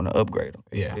women. Like I want to upgrade them.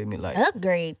 Yeah. You feel me? Like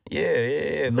upgrade.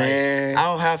 Yeah. Man, like, I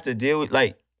don't have to deal with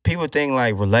like people think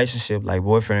like relationship, like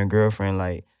boyfriend and girlfriend,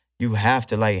 like. You have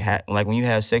to like when you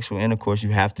have sexual intercourse, you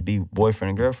have to be boyfriend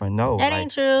and girlfriend. No, that ain't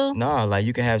true. No, like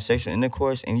you can have sexual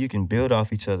intercourse and you can build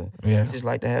off each other. Yeah, you just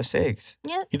like to have sex.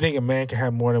 Yeah. You think a man can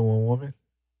have more than one woman?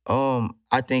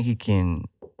 I think he can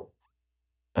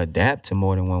adapt to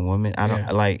more than one woman. I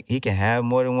don't like he can have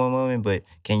more than one woman, but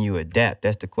can you adapt?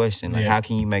 That's the question. Like how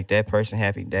can you make that person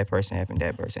happy, that person happy,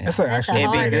 that person happy? That's the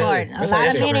hard part. A lot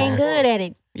of men ain't good at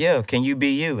it. Yeah, can you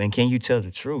be you and can you tell the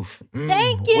truth?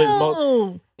 Thank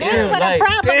you. That's where the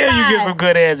problem lies. You get some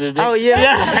good answers. Oh yeah,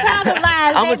 that's the problem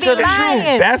lies. I'm gonna tell the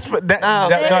truth.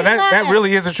 That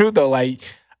really is the truth though. Like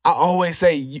I always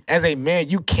say, as a man,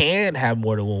 you can have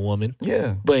more than one woman.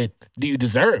 Yeah, but do you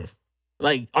deserve?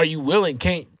 Like, are you willing?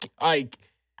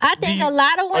 I think a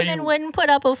lot of women wouldn't put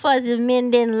up a fuss if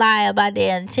men didn't lie about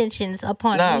their intentions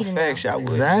upon meeting facts, them. I would.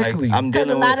 Exactly. Like, I'm Because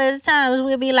dealing a lot with. of the times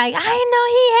we'll be like, I didn't know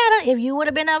he had a. If you would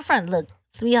have been up front, look,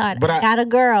 sweetheart, But I I- got a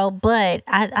girl, but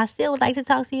I still would like to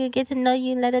talk to you, get to know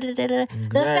you. The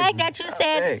fact that you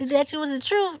said Facts. that you was the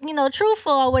truth,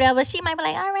 truthful or whatever, she might be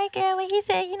like, all right, girl, well, he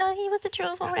said, he was the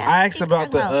truth or whatever. I asked She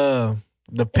about talking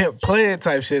the pimp player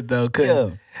type shit though, cause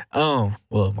Yeah.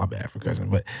 well, my bad for cussing,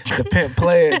 but the pimp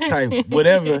player type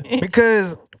whatever,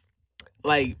 because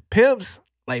like pimps,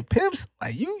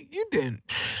 you didn't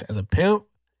as a pimp,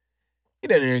 you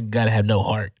didn't gotta have no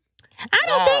heart. I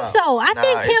don't think so. I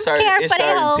think it's pimps certain- care it's for their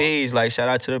certain hoes. P's. Like shout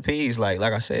out to the P's. Like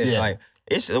I said, Yeah. like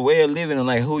it's a way of living and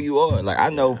like who you are. Like I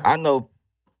know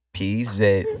P's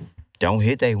that don't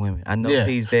hit they women. I know Yeah.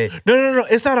 P's that No.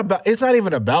 It's not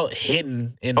even about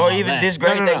hitting and or all even that.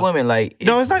 disgrade they women. Like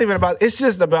No, it's not even about. It's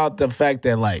just about the fact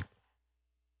that like,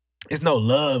 it's no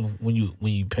love when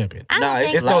you pimping. I don't Nah,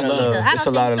 think it's so a lot of neither. love. I don't It's a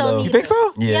think lot of so love. neither. You think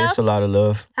so? Yeah, Yeah. it's a lot of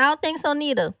love. I don't think so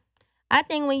neither. I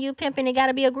think when you pimping, it got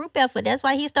to be a group effort. That's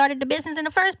why he started the business in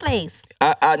the first place.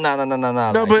 No. No,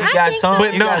 Like, but- you I got think some, so.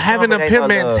 But you no, got some, having but the ain't pimp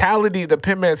no love. mentality, the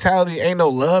pimp mentality ain't no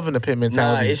love in the pimp Nah,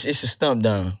 mentality. it's a stump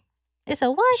down. It's a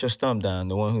what? It's your stump down.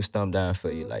 The one who stump down for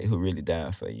you, like who really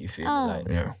down for you. You feel Oh. me? Like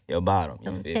yeah, your bottom. You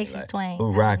Some feel Texas me? Like, twang. who I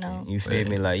don't rocking? know. You feel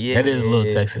me? Like yeah, that is a little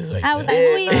yeah. Texas right I was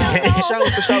there. like, who you Yeah, know?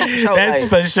 for sure. That's Like,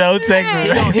 for sure Texas he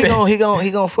right gon' there.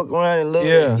 he gon' fuck around and look.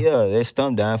 Yeah. Yeah, that's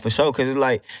stump down for sure. Cause it's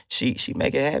like she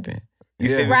make it happen. You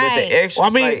Yeah. feel me? Right. But the extras, Well, I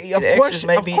mean, like, of the course, extras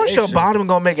may be your extra. bottom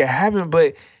gonna make it happen,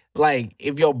 but like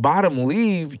if your bottom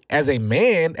leave as a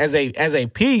man, as a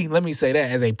P, let me say that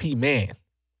as a P man.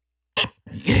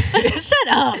 Shut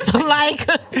up. Like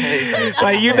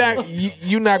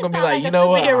you're not gonna be like, a you know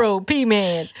what? superhero,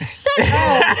 P-Man. Shut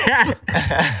up.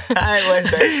 I ain't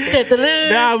gonna say.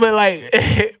 Nah, but like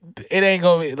it ain't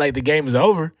gonna be like the game is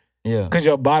over Yeah. because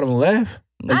your bottom left.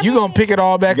 Like, I you gonna mean- pick it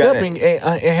all back You up gotta- and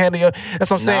handle your.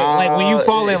 That's what I'm saying. Like when you Nah,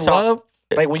 fall in it's all- love,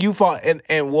 like when you fall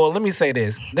and well, let me say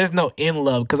this: there's no in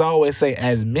love because I always say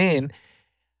as men,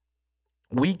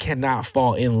 we cannot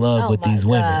fall in love with these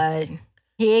women. God.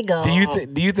 Here you go.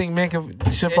 Do you think men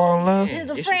should fall in love? There's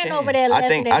a Yes, you friend can. over there I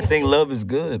think laughing at love is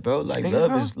good, bro. Like Think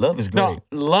love so? is great. No,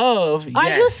 love. Are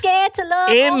yes. you scared to love?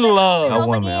 In over and love. over No and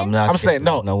woman. again? I'm not. I'm scared saying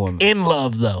no. of no woman. In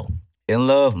love though. In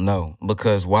love, no.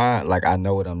 Because why? Like I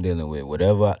know what I'm dealing with.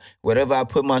 Whatever I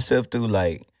put myself through,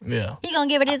 like Yeah. He gonna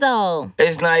give it his all.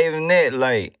 it's not even that.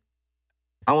 Like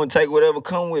I want to take whatever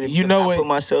come with it. You because know I what- put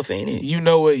myself in it. You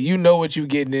know what you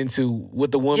getting into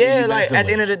with the woman. Yeah, you like messing at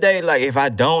the end with. of the day, like if I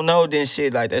don't know, then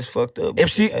shit, like that's fucked up. If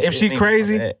she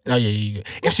crazy, oh yeah.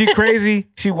 If she crazy,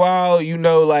 she wild. You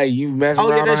know, like you messing Oh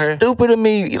yeah, around on that's her. stupid of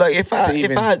me. Like if I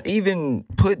To even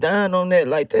put down on that,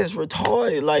 like that's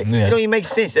retarded. Like Yeah. it don't even make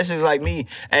sense. That's just like me.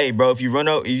 Hey, bro, if you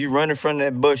run in front of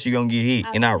that bus, you gonna get hit,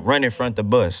 and I run in front of the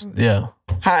bus. Yeah.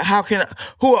 How can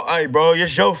I? Hey, bro,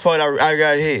 it's your fault. I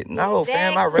got hit. No,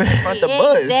 fam, I ran in front of the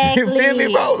bus. You feel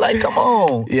me, bro? Like, come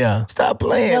on. Yeah. Stop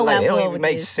playing. You know Like, where it I'm don't going even with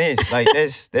make this. sense. Like,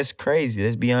 that's crazy.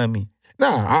 That's beyond me.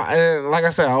 Nah, and like I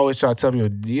said, I always try to tell people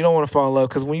you don't want to fall in love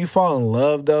because when you fall in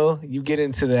love, though, you get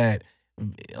into that.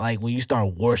 Like when you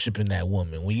start worshiping that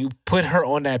woman, when you put her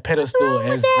on that pedestal wrong with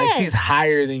as like that? she's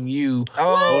higher than you,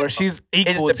 Oh, or she's it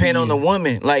equal. just depends to on you. the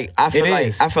woman. Like, I feel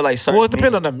is. like certain Well, it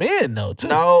depends men- on the man though too.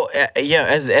 No, yeah,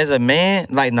 as a man,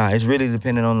 like, nah, it's really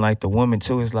depending on like the woman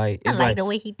too. It's I like like the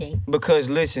way he think. because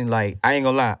listen, like I ain't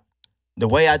gonna lie, the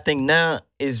way I think now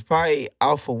is probably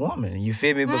off a woman. You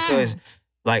feel me? Because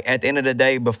like at the end of the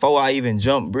day, before I even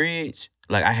jump bridge,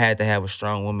 like I had to have a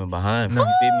strong woman behind me. You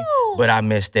feel me? Ooh. But I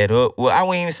messed that up. Well, I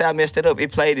wouldn't even say I messed it up.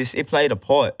 It played a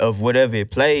part of whatever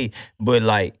it played. But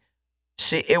like,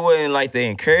 shit, it wasn't like the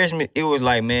encouragement. It was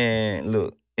like, man,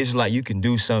 look, it's like you can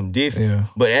do something different. Yeah.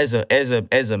 But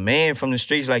as a man from the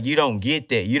streets, like you don't get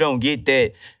that. You don't get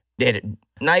that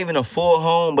not even a full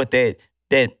home, but that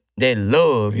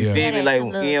love. You Yeah. feel me? That Like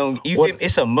extra love. you know, you What- feel me?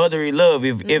 It's a motherly love.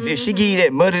 If she give you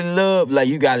that motherly love, like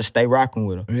you gotta stay rocking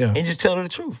with her. Yeah. And just tell her the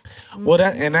truth. Well,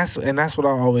 that's what I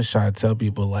always try to tell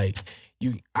people. Like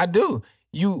I do.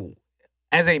 You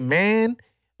as a man,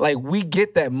 like we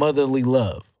get that motherly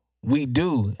love. We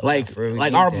do. Like for real, we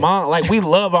like need our that. mom. Like we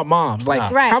love our moms. Like Nah.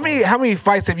 Right. how many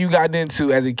fights have you gotten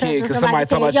into as a kid because somebody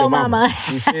talk about said, your mama?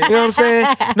 You feel You me? know what I'm saying?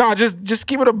 No, just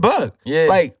keep it a buck. Yeah.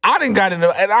 Like I didn't got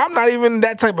into, and I'm not even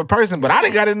that type of person, but I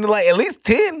didn't got into like at least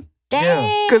 10.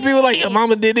 Dang. Because people like, your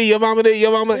mama did it, your mama did it,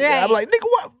 your mama. Right. I'm like, nigga,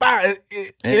 what? Bah, it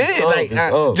It's is. up, Like, it's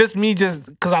up. just me, just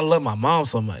because I love my mom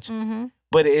so much. Mm-hmm.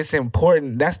 But it's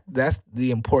important. That's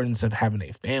the importance of having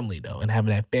a family, though, and having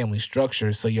that family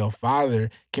structure so your father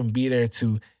can be there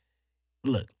to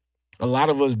look. a lot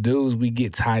of us dudes, we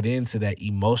get tied into that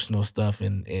emotional stuff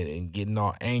and getting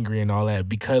all angry and all that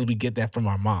because we get that from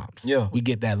our moms. Yeah. We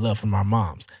get that love from our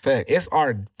moms. Fact. It's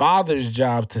our father's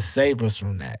job to save us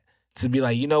from that. To be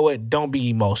like, you know what? Don't be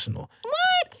emotional.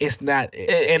 What? It's not.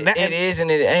 It is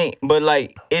and it ain't. But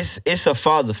like, it's a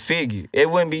father figure. It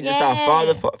wouldn't be just our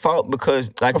father fault because,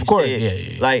 like, of you course, said,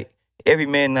 yeah. like every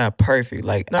man not perfect.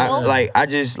 Like, No.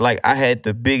 I had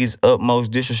the biggest,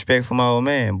 utmost disrespect for my old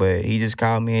man, but he just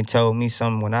called me and told me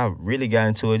something when I really got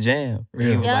into a jam. Yeah.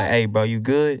 He was Yeah. like, "Hey, bro, you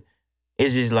good?"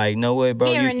 It's just like, no way, bro.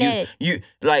 Hearing that.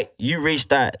 You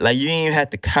reached out. Like, you didn't even have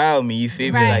to call me. You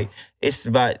feel me? Right. Like, it's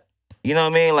about, you know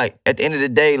what I mean? Like, at the end of the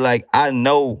day, like, I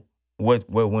know what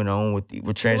went on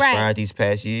what transpired these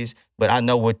past years, but I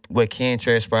know what can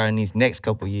transpire in these next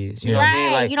couple years. You know what I mean?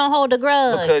 Right. Like, You don't hold a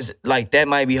grudge. because like that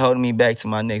might be holding me back to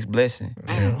my next blessing.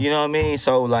 Yeah. You know what I mean?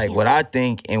 So like what I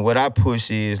think and what I push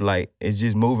is like it's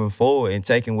just moving forward and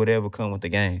taking whatever come with the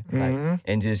game. Like, Mhm.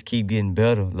 and just keep getting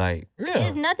better. Like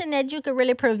There's nothing that you could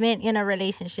really prevent in a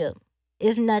relationship.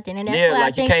 It's nothing. And that's yeah, why like I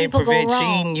you think can't people prevent go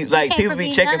wrong. cheating. You like can't people be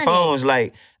prevent checking none of that. phones.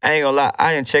 Like I ain't gonna lie,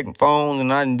 I didn't check phones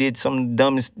and I done did some of the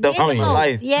dumbest stuff Yeah, in my yeah.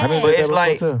 life. Yeah. I done But did that it's before,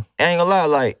 like too. I ain't gonna lie,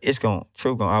 like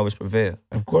truth gonna always prevail.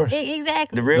 Of course.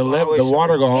 Exactly. The real The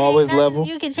water gonna It ain't always nothing level.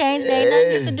 You can change. There ain't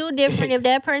nothing you can do different if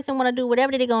that person want to do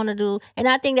whatever they're going to do. And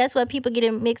I think that's what people get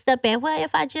it mixed up at. Well,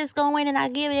 if I just go in and I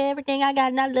give it everything I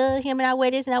got and I love him and I wear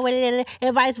this and I wear that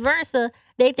and vice versa,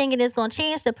 they thinking it's going to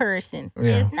change the person.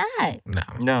 Yeah. It's not. No,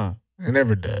 No. it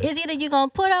never does. It's either you going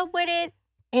to put up with it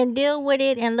and deal with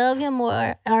it and love him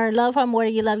more or love her more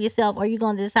than you love yourself, or you're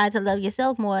going to decide to love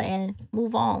yourself more and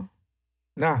move on.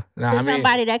 Nah. To I mean,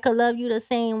 somebody that could love you the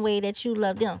same way that you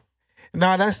love them. no,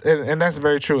 and that's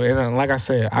very true. And like I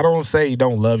said, I don't say you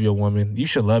don't love your woman. You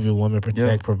should love your woman,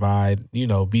 protect, provide. You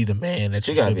know, be the man that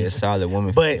She you gotta should be be. a solid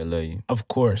woman But- for to love you. Of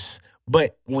course,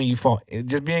 but when you fall,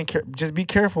 just be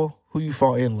careful who you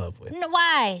fall in love with. No,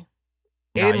 why?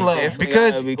 Nah, In you love, definitely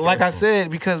because gotta be like I careful. said,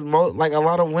 because like a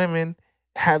lot of women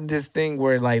have this thing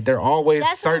where like they're always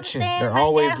That's what I'm searching, saying, they're like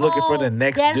always that looking for whole- the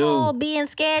next that dude. whole being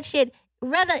scared shit.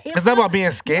 Rather, It's not about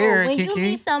being scared, when you Kiki.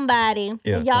 meet somebody,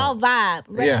 Yeah, and y'all vibe.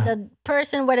 Whether Yeah. the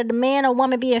person, whether the man or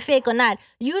woman being fake or not,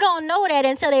 you don't know that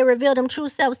until they reveal them true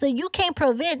self. So you can't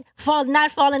prevent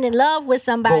not falling in love with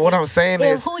somebody. But what I'm saying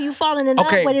if is, who you falling in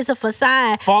okay, love with is a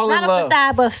facade, fall in not a love.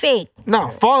 facade but fake. no,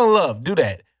 fall in love, do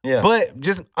that. Yeah. But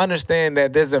just understand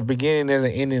that there's a beginning, there's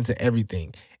an ending to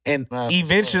everything. And Nah, for sure.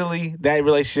 eventually that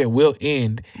relationship will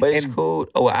end. But it's And- cool.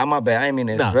 Oh, my bad. I ain't mean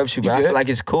to Nah, interrupt you, you but I good. feel like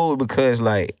it's cool because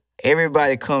like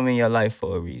everybody come in your life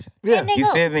for a reason. Yeah. And they You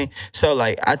go. feel me? So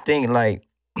like I think like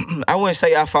I wouldn't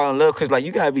say I fall in love because like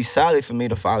you gotta be solid for me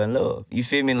to fall in love. You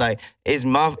feel me? Like it's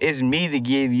me to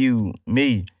give you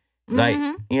me. Like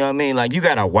Mhm. you know what I mean? Like you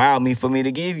gotta wow me for me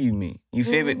to give you me. You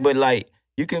feel me? Mhm. But like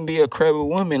you can be a credible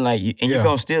woman, like and Yeah. you're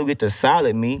gonna still get the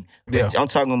solid me. But Yeah. I'm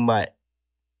talking about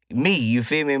me, you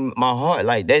feel me? My heart,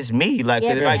 like that's me. Like,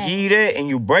 cause if I Yeah. give you that and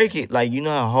you break it, like you know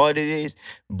how hard it is.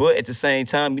 But at the same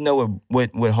time, you know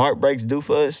what heartbreaks do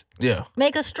for us? Yeah.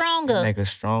 Make us stronger. Make us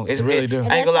strong. It's They really do. I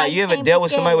And ain't gonna that's lie. why You you ever can't dealt be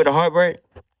with somebody with a heartbreak?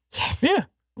 Yes. Yeah.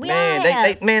 We Man, all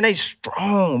have. they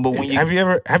strong. But when you have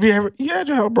you had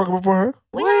your heart broken before her?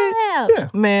 We all have. Yeah.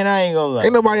 man, I ain't gonna lie.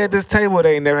 Ain't nobody at this table that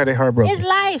ain't never had their heart broken. It's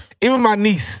life. Even my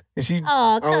niece, and she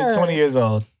Oh, only cuz. 20 years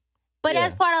old. But Yeah.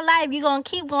 that's part of life. You're going to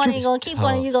keep going and you're going to keep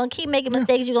going and you're going to keep making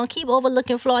mistakes. You're going to keep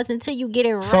overlooking flaws until you get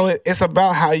it right. So it's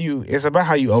about how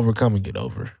you overcome and get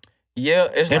over. Yeah,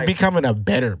 it's And like becoming a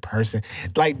better person.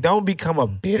 Like, don't become a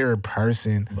bitter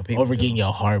person But people over do. getting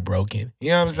your heart broken. You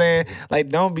know what I'm saying? Like,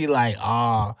 don't be like,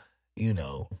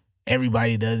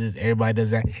 everybody does this, everybody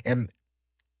does that. And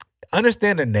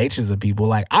understand the natures of people.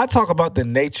 Like, I talk about the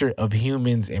nature of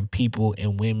humans and people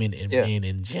and women and Yeah. men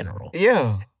in general.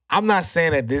 yeah, I'm not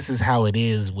saying that this is how it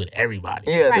is with everybody.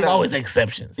 yeah. Right. There's always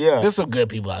exceptions. Yeah. There's some good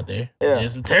people out there. Yeah.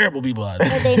 There's some terrible people out there.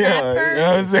 But they Yeah, not you You perfect. know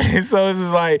what I'm saying? So it's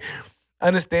just like,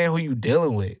 understand who you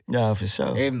dealing with Yeah, for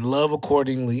sure. and love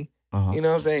accordingly. Uh-huh. You know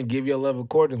what I'm saying? Give your love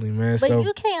accordingly, man. But So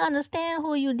you can't understand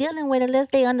who you're dealing with unless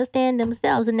they understand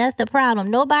themselves. And that's the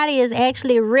problem. Nobody is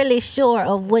actually really sure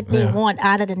of what they Yeah. want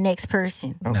out of the next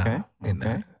person. Okay. and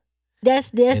Okay.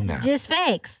 That's And nah. just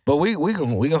facts. But we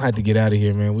gonna have to get out of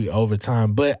here, man. We over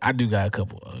time, but I do got a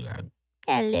couple.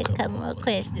 Got a couple more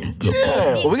questions. Good.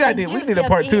 Yeah. But we need a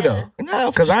part two though,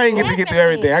 No, because I ain't get to get through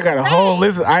everything. I got a whole Right.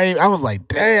 list. I was like,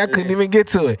 dang, I couldn't even get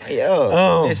to it. Yeah.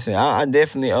 Um, Listen, I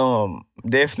definitely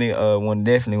definitely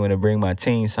want to bring my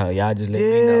team. So y'all just let me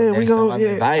know Yeah, we next time gon- I'm yeah.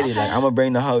 invited. Like I'm gonna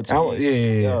bring the whole team.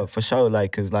 Yeah. For sure.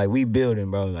 Like, cause like we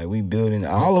building, bro. Like we building.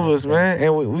 All of us, man,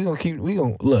 and we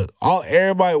gonna look.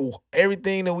 Everybody,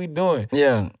 everything that we doing.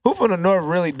 Yeah. Who from the north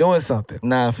really doing something?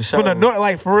 Nah, for sure. From the north,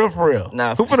 like for real.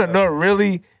 Nah, Who for from the north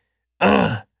really?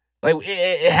 Like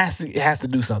it has to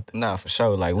do something. Nah, for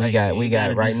sure. Like we Like, got you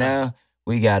gotta do right now.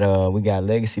 We got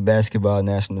Legacy Basketball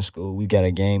National School. We got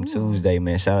a game Tuesday,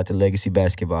 man. Shout out to Legacy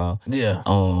Basketball. Yeah.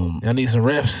 Y'all need some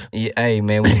refs. Yeah, hey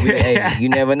man, hey, you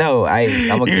never know.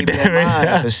 I'm gonna keep that in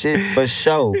mind for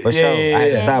sure. I had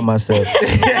to stop myself.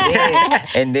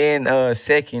 and then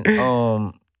second,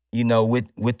 you know,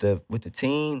 with the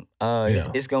team,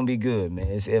 it's gonna be good,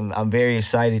 man. I'm very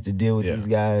excited to deal with these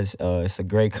guys. It's a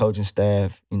great coaching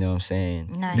staff. You know what I'm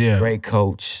saying? Nice. Yeah. Great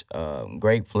coach,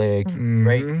 great player,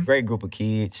 great group of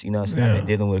kids. You know what I'm saying? I've been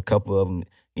dealing with a couple of them.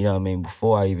 You know what I mean?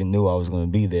 Before I even knew I was gonna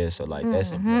be there, so like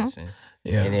that's a blessing.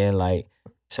 Yeah. And then like,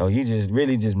 so you just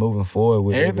really just moving forward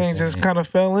with Everything just kind of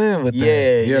fell in with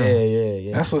that.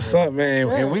 Yeah. That's what's up, man.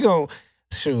 And we gonna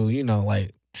you know,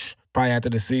 like probably after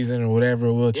the season or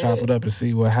whatever, we'll chop it up and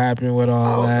see what happened with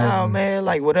all that. Oh, no, man,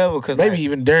 like whatever. Cause maybe like,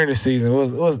 even during the season,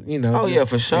 it was you know. Oh yeah,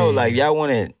 for sure. Like y'all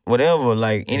wanted whatever,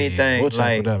 like anything. We'll chop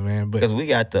like it up, man. Because we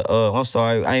got the I'm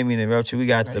sorry, I ain't mean to interrupt you. We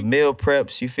got the meal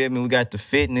preps. You feel me? We got the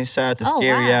fitness side. The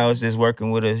Scary Hours that's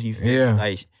working with us. You feel me?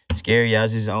 Like Scary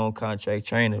Hours is his own contract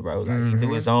trainer, bro. Like he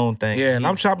do his own thing. Yeah, and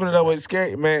I'm chopping it up with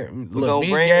Scary, man. Look, we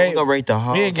gonna rate the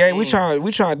whole. Me and Gabe, we trying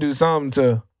to do something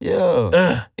to.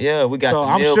 Yeah, we got. So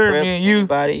the I'm meal sure prep me and you.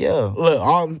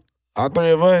 Look, all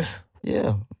three of us.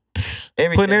 Yeah.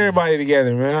 Putting everybody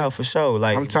together, man. Yeah, for sure.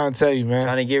 Like I'm trying to tell you, man.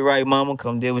 Trying to get right, mama.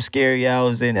 Come deal with Scary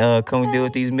Hours and come deal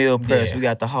with these meal preps. We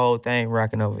got the whole thing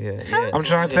rocking over here. Yeah, I'm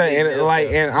trying to tell you,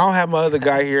 and I don't have my other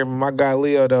guy here, but my guy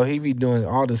Leo though, he be doing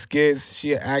all the skits.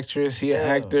 She an actress, he an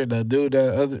actor. The dude,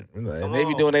 the other, they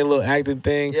be doing their little acting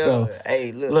thing. So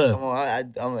hey, look, come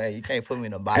on, you can't put me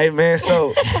in a box. Hey man,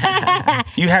 so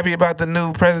you happy about the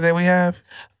new president we have?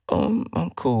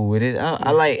 I'm cool with it.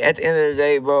 I like at the end of the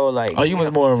day, bro. Like, you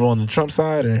was more of on the Trump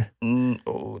side, or? Don't.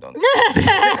 You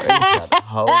try to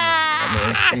hold me. I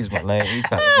mean, excuse my language. You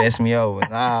try to mess me over.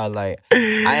 Nah, like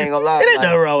I ain't gonna lie. It ain't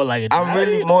no wrong with like it. I'm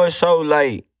really more so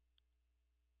like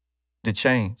the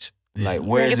change. Like,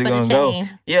 where is it gonna go?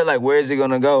 Yeah, like, where is it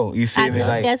gonna go? You feel me?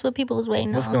 Like, that's what people was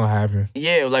waiting what's on. What's gonna happen?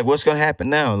 Yeah, like, what's gonna happen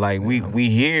now? Like, we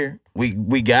here.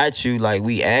 We got you. Like,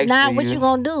 we asked now, what you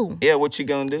gonna do? Yeah, what you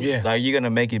gonna do? Yeah. Like, you gonna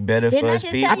make it better for us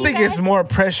people? I think it's more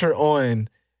pressure on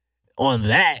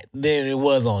that than it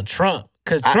was on Trump.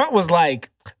 Because Trump was like,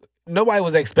 nobody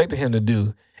was expecting him to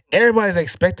do. Everybody's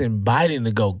expecting Biden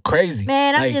to go crazy.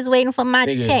 Man, I'm just waiting for my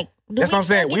check. That's what I'm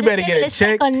saying. We better get a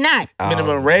check or not.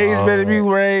 Minimum raise better be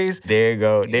raised. There you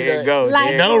go.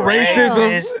 Like, no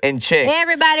racism and check.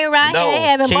 Everybody around here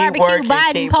having barbecue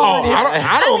Biden parties.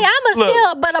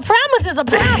 But a promise is a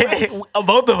promise.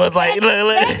 Both of us like, look.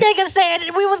 That nigga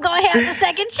said we was gonna have the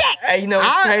second check. Hey, you know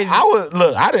what's crazy?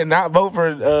 I did not vote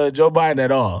for Joe Biden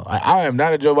at all. I am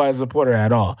not a Joe Biden supporter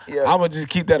at all. Yeah. I'm gonna just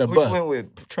keep that a buck. You went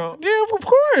with Trump? Yeah, of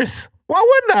course. Why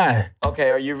wouldn't I? Okay,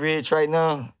 are you rich right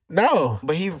now? No,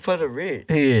 but he for the rich.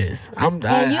 He is.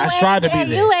 I strive to be there.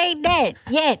 You ain't that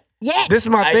yet. This is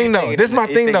my thing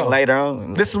though. Later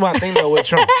on. This is my thing though with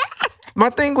Trump. My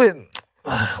thing with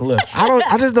look,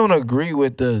 I just don't agree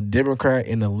with the Democrat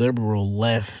and the liberal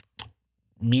left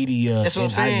media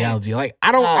and ideology. Like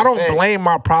I don't blame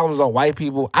my problems on white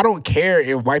people. I don't care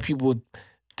if white people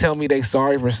tell me they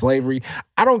sorry for slavery.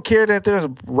 I don't care that there's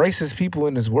racist people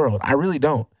in this world. I really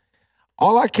don't.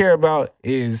 All I care about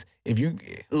is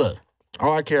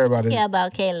all I care about is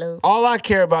Caleb. All I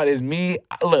care about is me.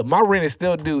 Look, my rent is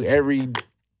still due every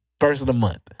first of the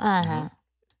month.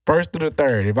 First through the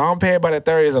third. If I don't pay it by the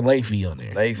third, there's a late fee on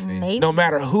there. Late fee. Maybe. No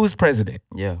matter who's president.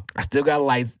 Yeah. I still got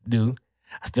lights due.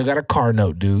 I still got a car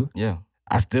note due. Yeah.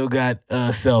 I still got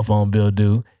a cell phone bill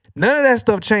due. None of that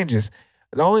stuff changes.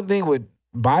 The only thing with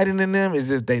Biden and them is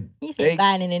if you said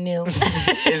Biden and them.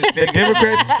 The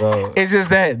Democrats, bro. It's just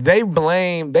that they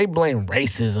blame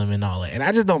racism and all that, and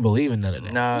I just don't believe in none of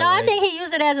that. No, I think he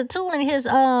used it as a tool in his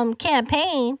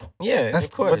campaign. Yeah, of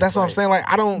course. But that's what I'm saying. Like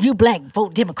I don't. You black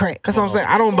vote Democrat. That's what I'm saying.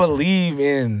 I don't believe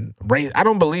in race. I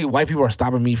don't believe white people are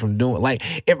stopping me from doing. Like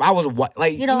if I was white,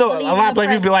 like a lot of black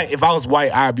people be like, if I was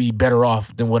white, I'd be better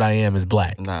off than what I am as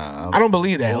black. Nah, I don't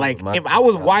believe that. Like if I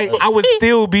was white, I would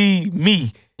still be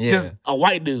me. just a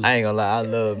white dude. I ain't gonna lie, I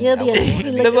love me. You'll be a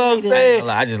goofy That's what I'm looking nigga. saying.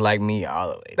 I just like me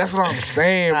all the way. That's what I'm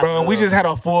saying, bro. And we just had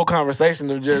a full conversation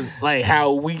of just like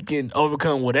how we can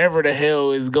overcome whatever the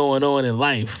hell is going on in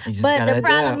life. You just But gotta the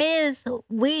problem adapt. is,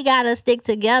 we gotta stick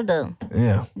together.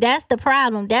 Yeah. That's the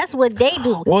problem. That's what they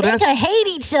do. Well, they that's- can hate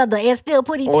each other and still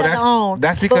put each Well, other on.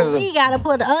 that's because but of- we gotta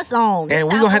put us on. And It's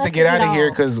we're time gonna for have to us get out of here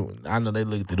on. because I know they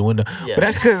look through the window. Yeah. But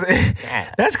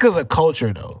that's because of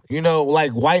culture, though. You know,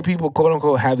 like white people, quote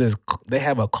unquote, they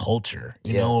have a culture,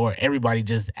 you Yeah. know, where everybody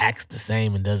just acts the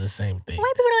same and does the same thing.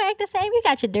 White people don't act the same. You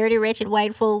got your dirty, wretched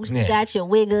white folks. Yeah. You got your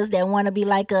wiggers that want to be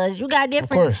like us. You got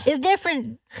different. course. It's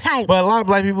different types. But a lot of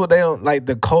black people, they don't like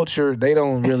the culture. They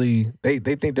don't really. They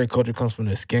think their culture comes from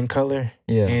their skin color.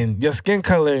 Yeah. And your skin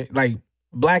color, like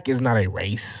black, is not a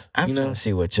race. I'm you trying know, to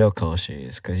see what your culture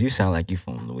is, because you sound like you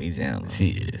from Louisiana. she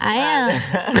is. I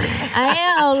am. I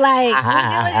am. Like,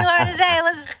 what you want to say?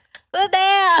 What the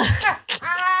hell?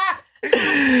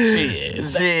 She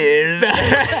is. Shit.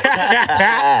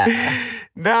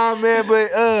 Nah, man, but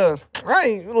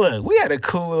look, we had a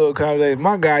cool little conversation.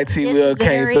 My guy T It's Will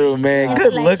came very through, man.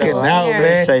 Good looking intellectual. out, Very.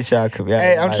 man. Appreciate y'all coming out.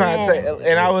 Hey, I'm trying to Yeah. say,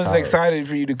 and I was Solid. excited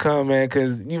for you to come, man,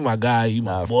 because you my guy, you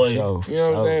my Nah, for boy. sure, You know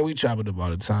what I'm for saying? We chop it up all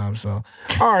the time, so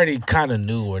I already kind of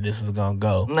knew where this was gonna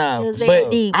go. Nah, It was for very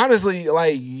sure. deep. Honestly,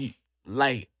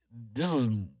 like this was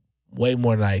way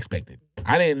more than I expected.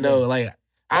 I didn't know, like,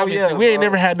 Oh, obviously, yeah, we ain't bro.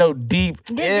 never had no deep.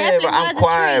 This Yeah, definitely but I'm was a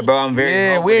quiet, treat. bro. I'm very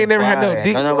Yeah, humble we ain't and never had no quiet.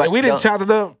 deep. Don't nobody- Like, we didn't don't- chop it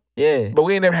up, Yeah. but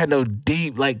we ain't never had no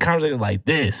deep like conversations like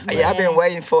this. Yeah, I've been Yeah.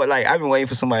 waiting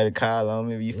for somebody to call on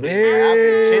me. You feel me? Yeah. I've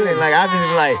been chilling. Like I've just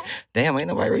been like, damn, ain't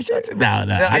nobody reach out to me. No,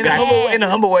 In I a got you. humble, in a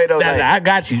humble way though. Nah, Like, I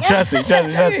got you. Trust me. Trust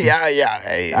me.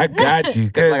 Hey. I got you.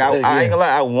 Cause like I yeah. ain't gonna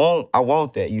lie, I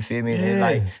want that. You feel me? And Yeah.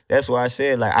 like that's why I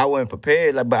said like I wasn't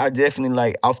prepared. Like, but I definitely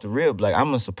like off the rip. Like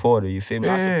I'm a supporter. You feel me?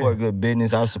 Yeah. I support good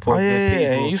business. I support Oh, good yeah,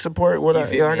 people. and you support what You I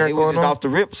feel me? got It was going just on. off the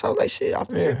rip. So I was like shit, off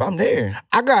the Yeah. rip. I'm there.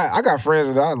 I got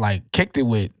friends that I like kicked it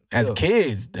with as Yeah.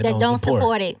 kids that, That don't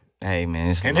support it. Hey man,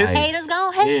 it's And life. this- Haters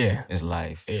gonna hate. Yeah, It's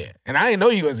life. yeah. And I didn't know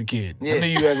you as a kid. I Yeah. knew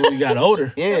you as we got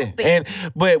older. Yeah.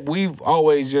 But we've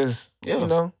always just Yeah. you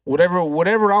know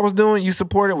whatever I was doing, you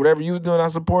supported. Whatever you was doing, I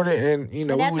supported. And you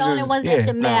know And that's we the was only just ones yeah. that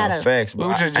should matter. Nah, facts. We Bro.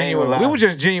 were just I ain't gonna genuine. We lie. were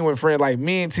just genuine friends. Like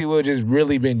me and T Will just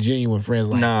really been genuine friends.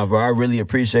 Like Nah, bro, I really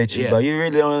appreciate you, Yeah. bro. You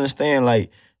really don't understand,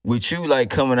 like, with you, like,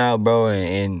 coming out, bro,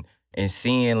 and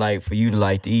seeing, like, for you to,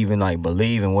 like, to even, like,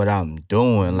 believe in what I'm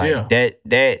doing, like, Yeah.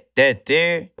 that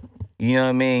there, you know what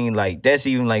I mean? Like, that's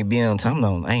even, like, being on time.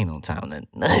 No, I ain't on time to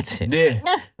nothing. yeah.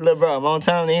 Look, bro, I'm on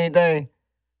time to anything.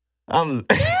 I'm,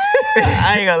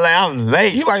 I ain't gonna lie, I'm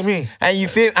late. You like me? And you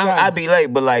feel Right. I be late,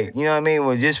 but like, you know what I mean?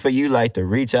 Well, just for you like to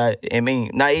reach out, I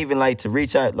mean, not even like to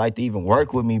reach out, like to even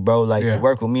work with me, bro. Like Yeah. to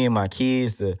work with me and my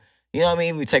kids, to you know what I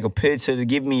mean? Even take a picture to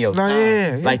give me your No, time.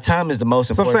 yeah, yeah. Like time is the most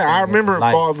So I'm important. saying, I thing in remember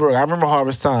life. Fallbrook. I remember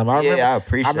Harvest Time. I remember, I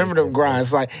appreciate I remember them that, bro.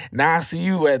 grinds. Like now I see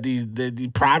you at the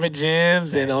private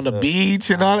gyms and on the look. beach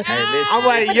and all that. Hey, listen. I'm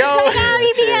like, But yo, you know,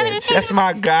 you be having to that's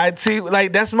my guy too.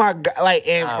 Like that's my guy. Like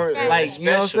and Nah, for yeah, like it's you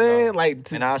know what I'm special, saying. though.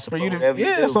 Like And I for support you to whatever you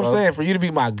yeah, do, that's what I'm bro. saying. For you to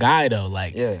be my guy though,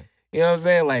 like Yeah. you know what I'm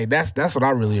saying. Like that's what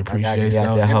I really appreciate. you got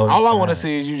So that and whole all I want to side.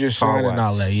 see is you just Car shining and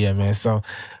all wash. that. Yeah, man. So.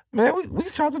 Man, we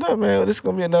chopped it up, man. This is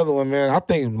gonna be another one, man. I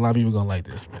think a lot of people gonna like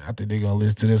this, man. I think they're gonna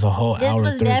listen to this a whole This hour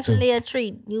was through definitely too. a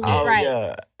treat. You was Oh, right.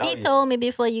 yeah. Oh, He yeah. told me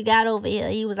before you got over here,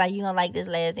 he was like, "You gonna like this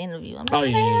last interview?" I'm like, Oh, "What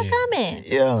yeah, the hell yeah. coming?"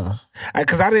 Yeah.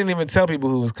 Because I didn't even tell people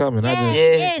who was coming. I Yeah, just you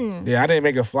Yeah. didn't. yeah, I didn't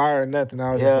make a flyer or nothing.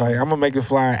 I was Yeah. just like, I'm gonna make a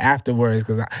flyer afterwards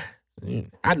because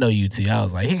I know UT. I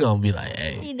was like, he gonna be like,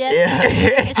 hey. He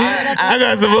definitely. Yeah. I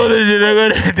got some other shit I'm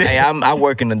gonna do. Hey, I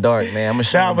work in the dark, man. I'm a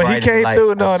Nah, but he came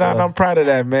through. No, so, I'm proud of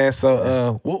that, man.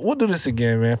 So we'll do this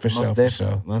again, man, for sure. Most For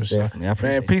definitely. sure. Most For sure. definitely. I Man,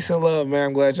 appreciate peace and love, man.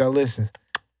 I'm glad y'all listened.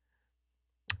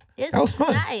 This That was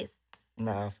fun. Nice.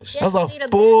 Nah, for sure. That was Definitely a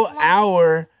the full best one.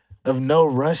 hour of no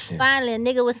rushing. Finally, a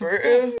nigga with some For sense.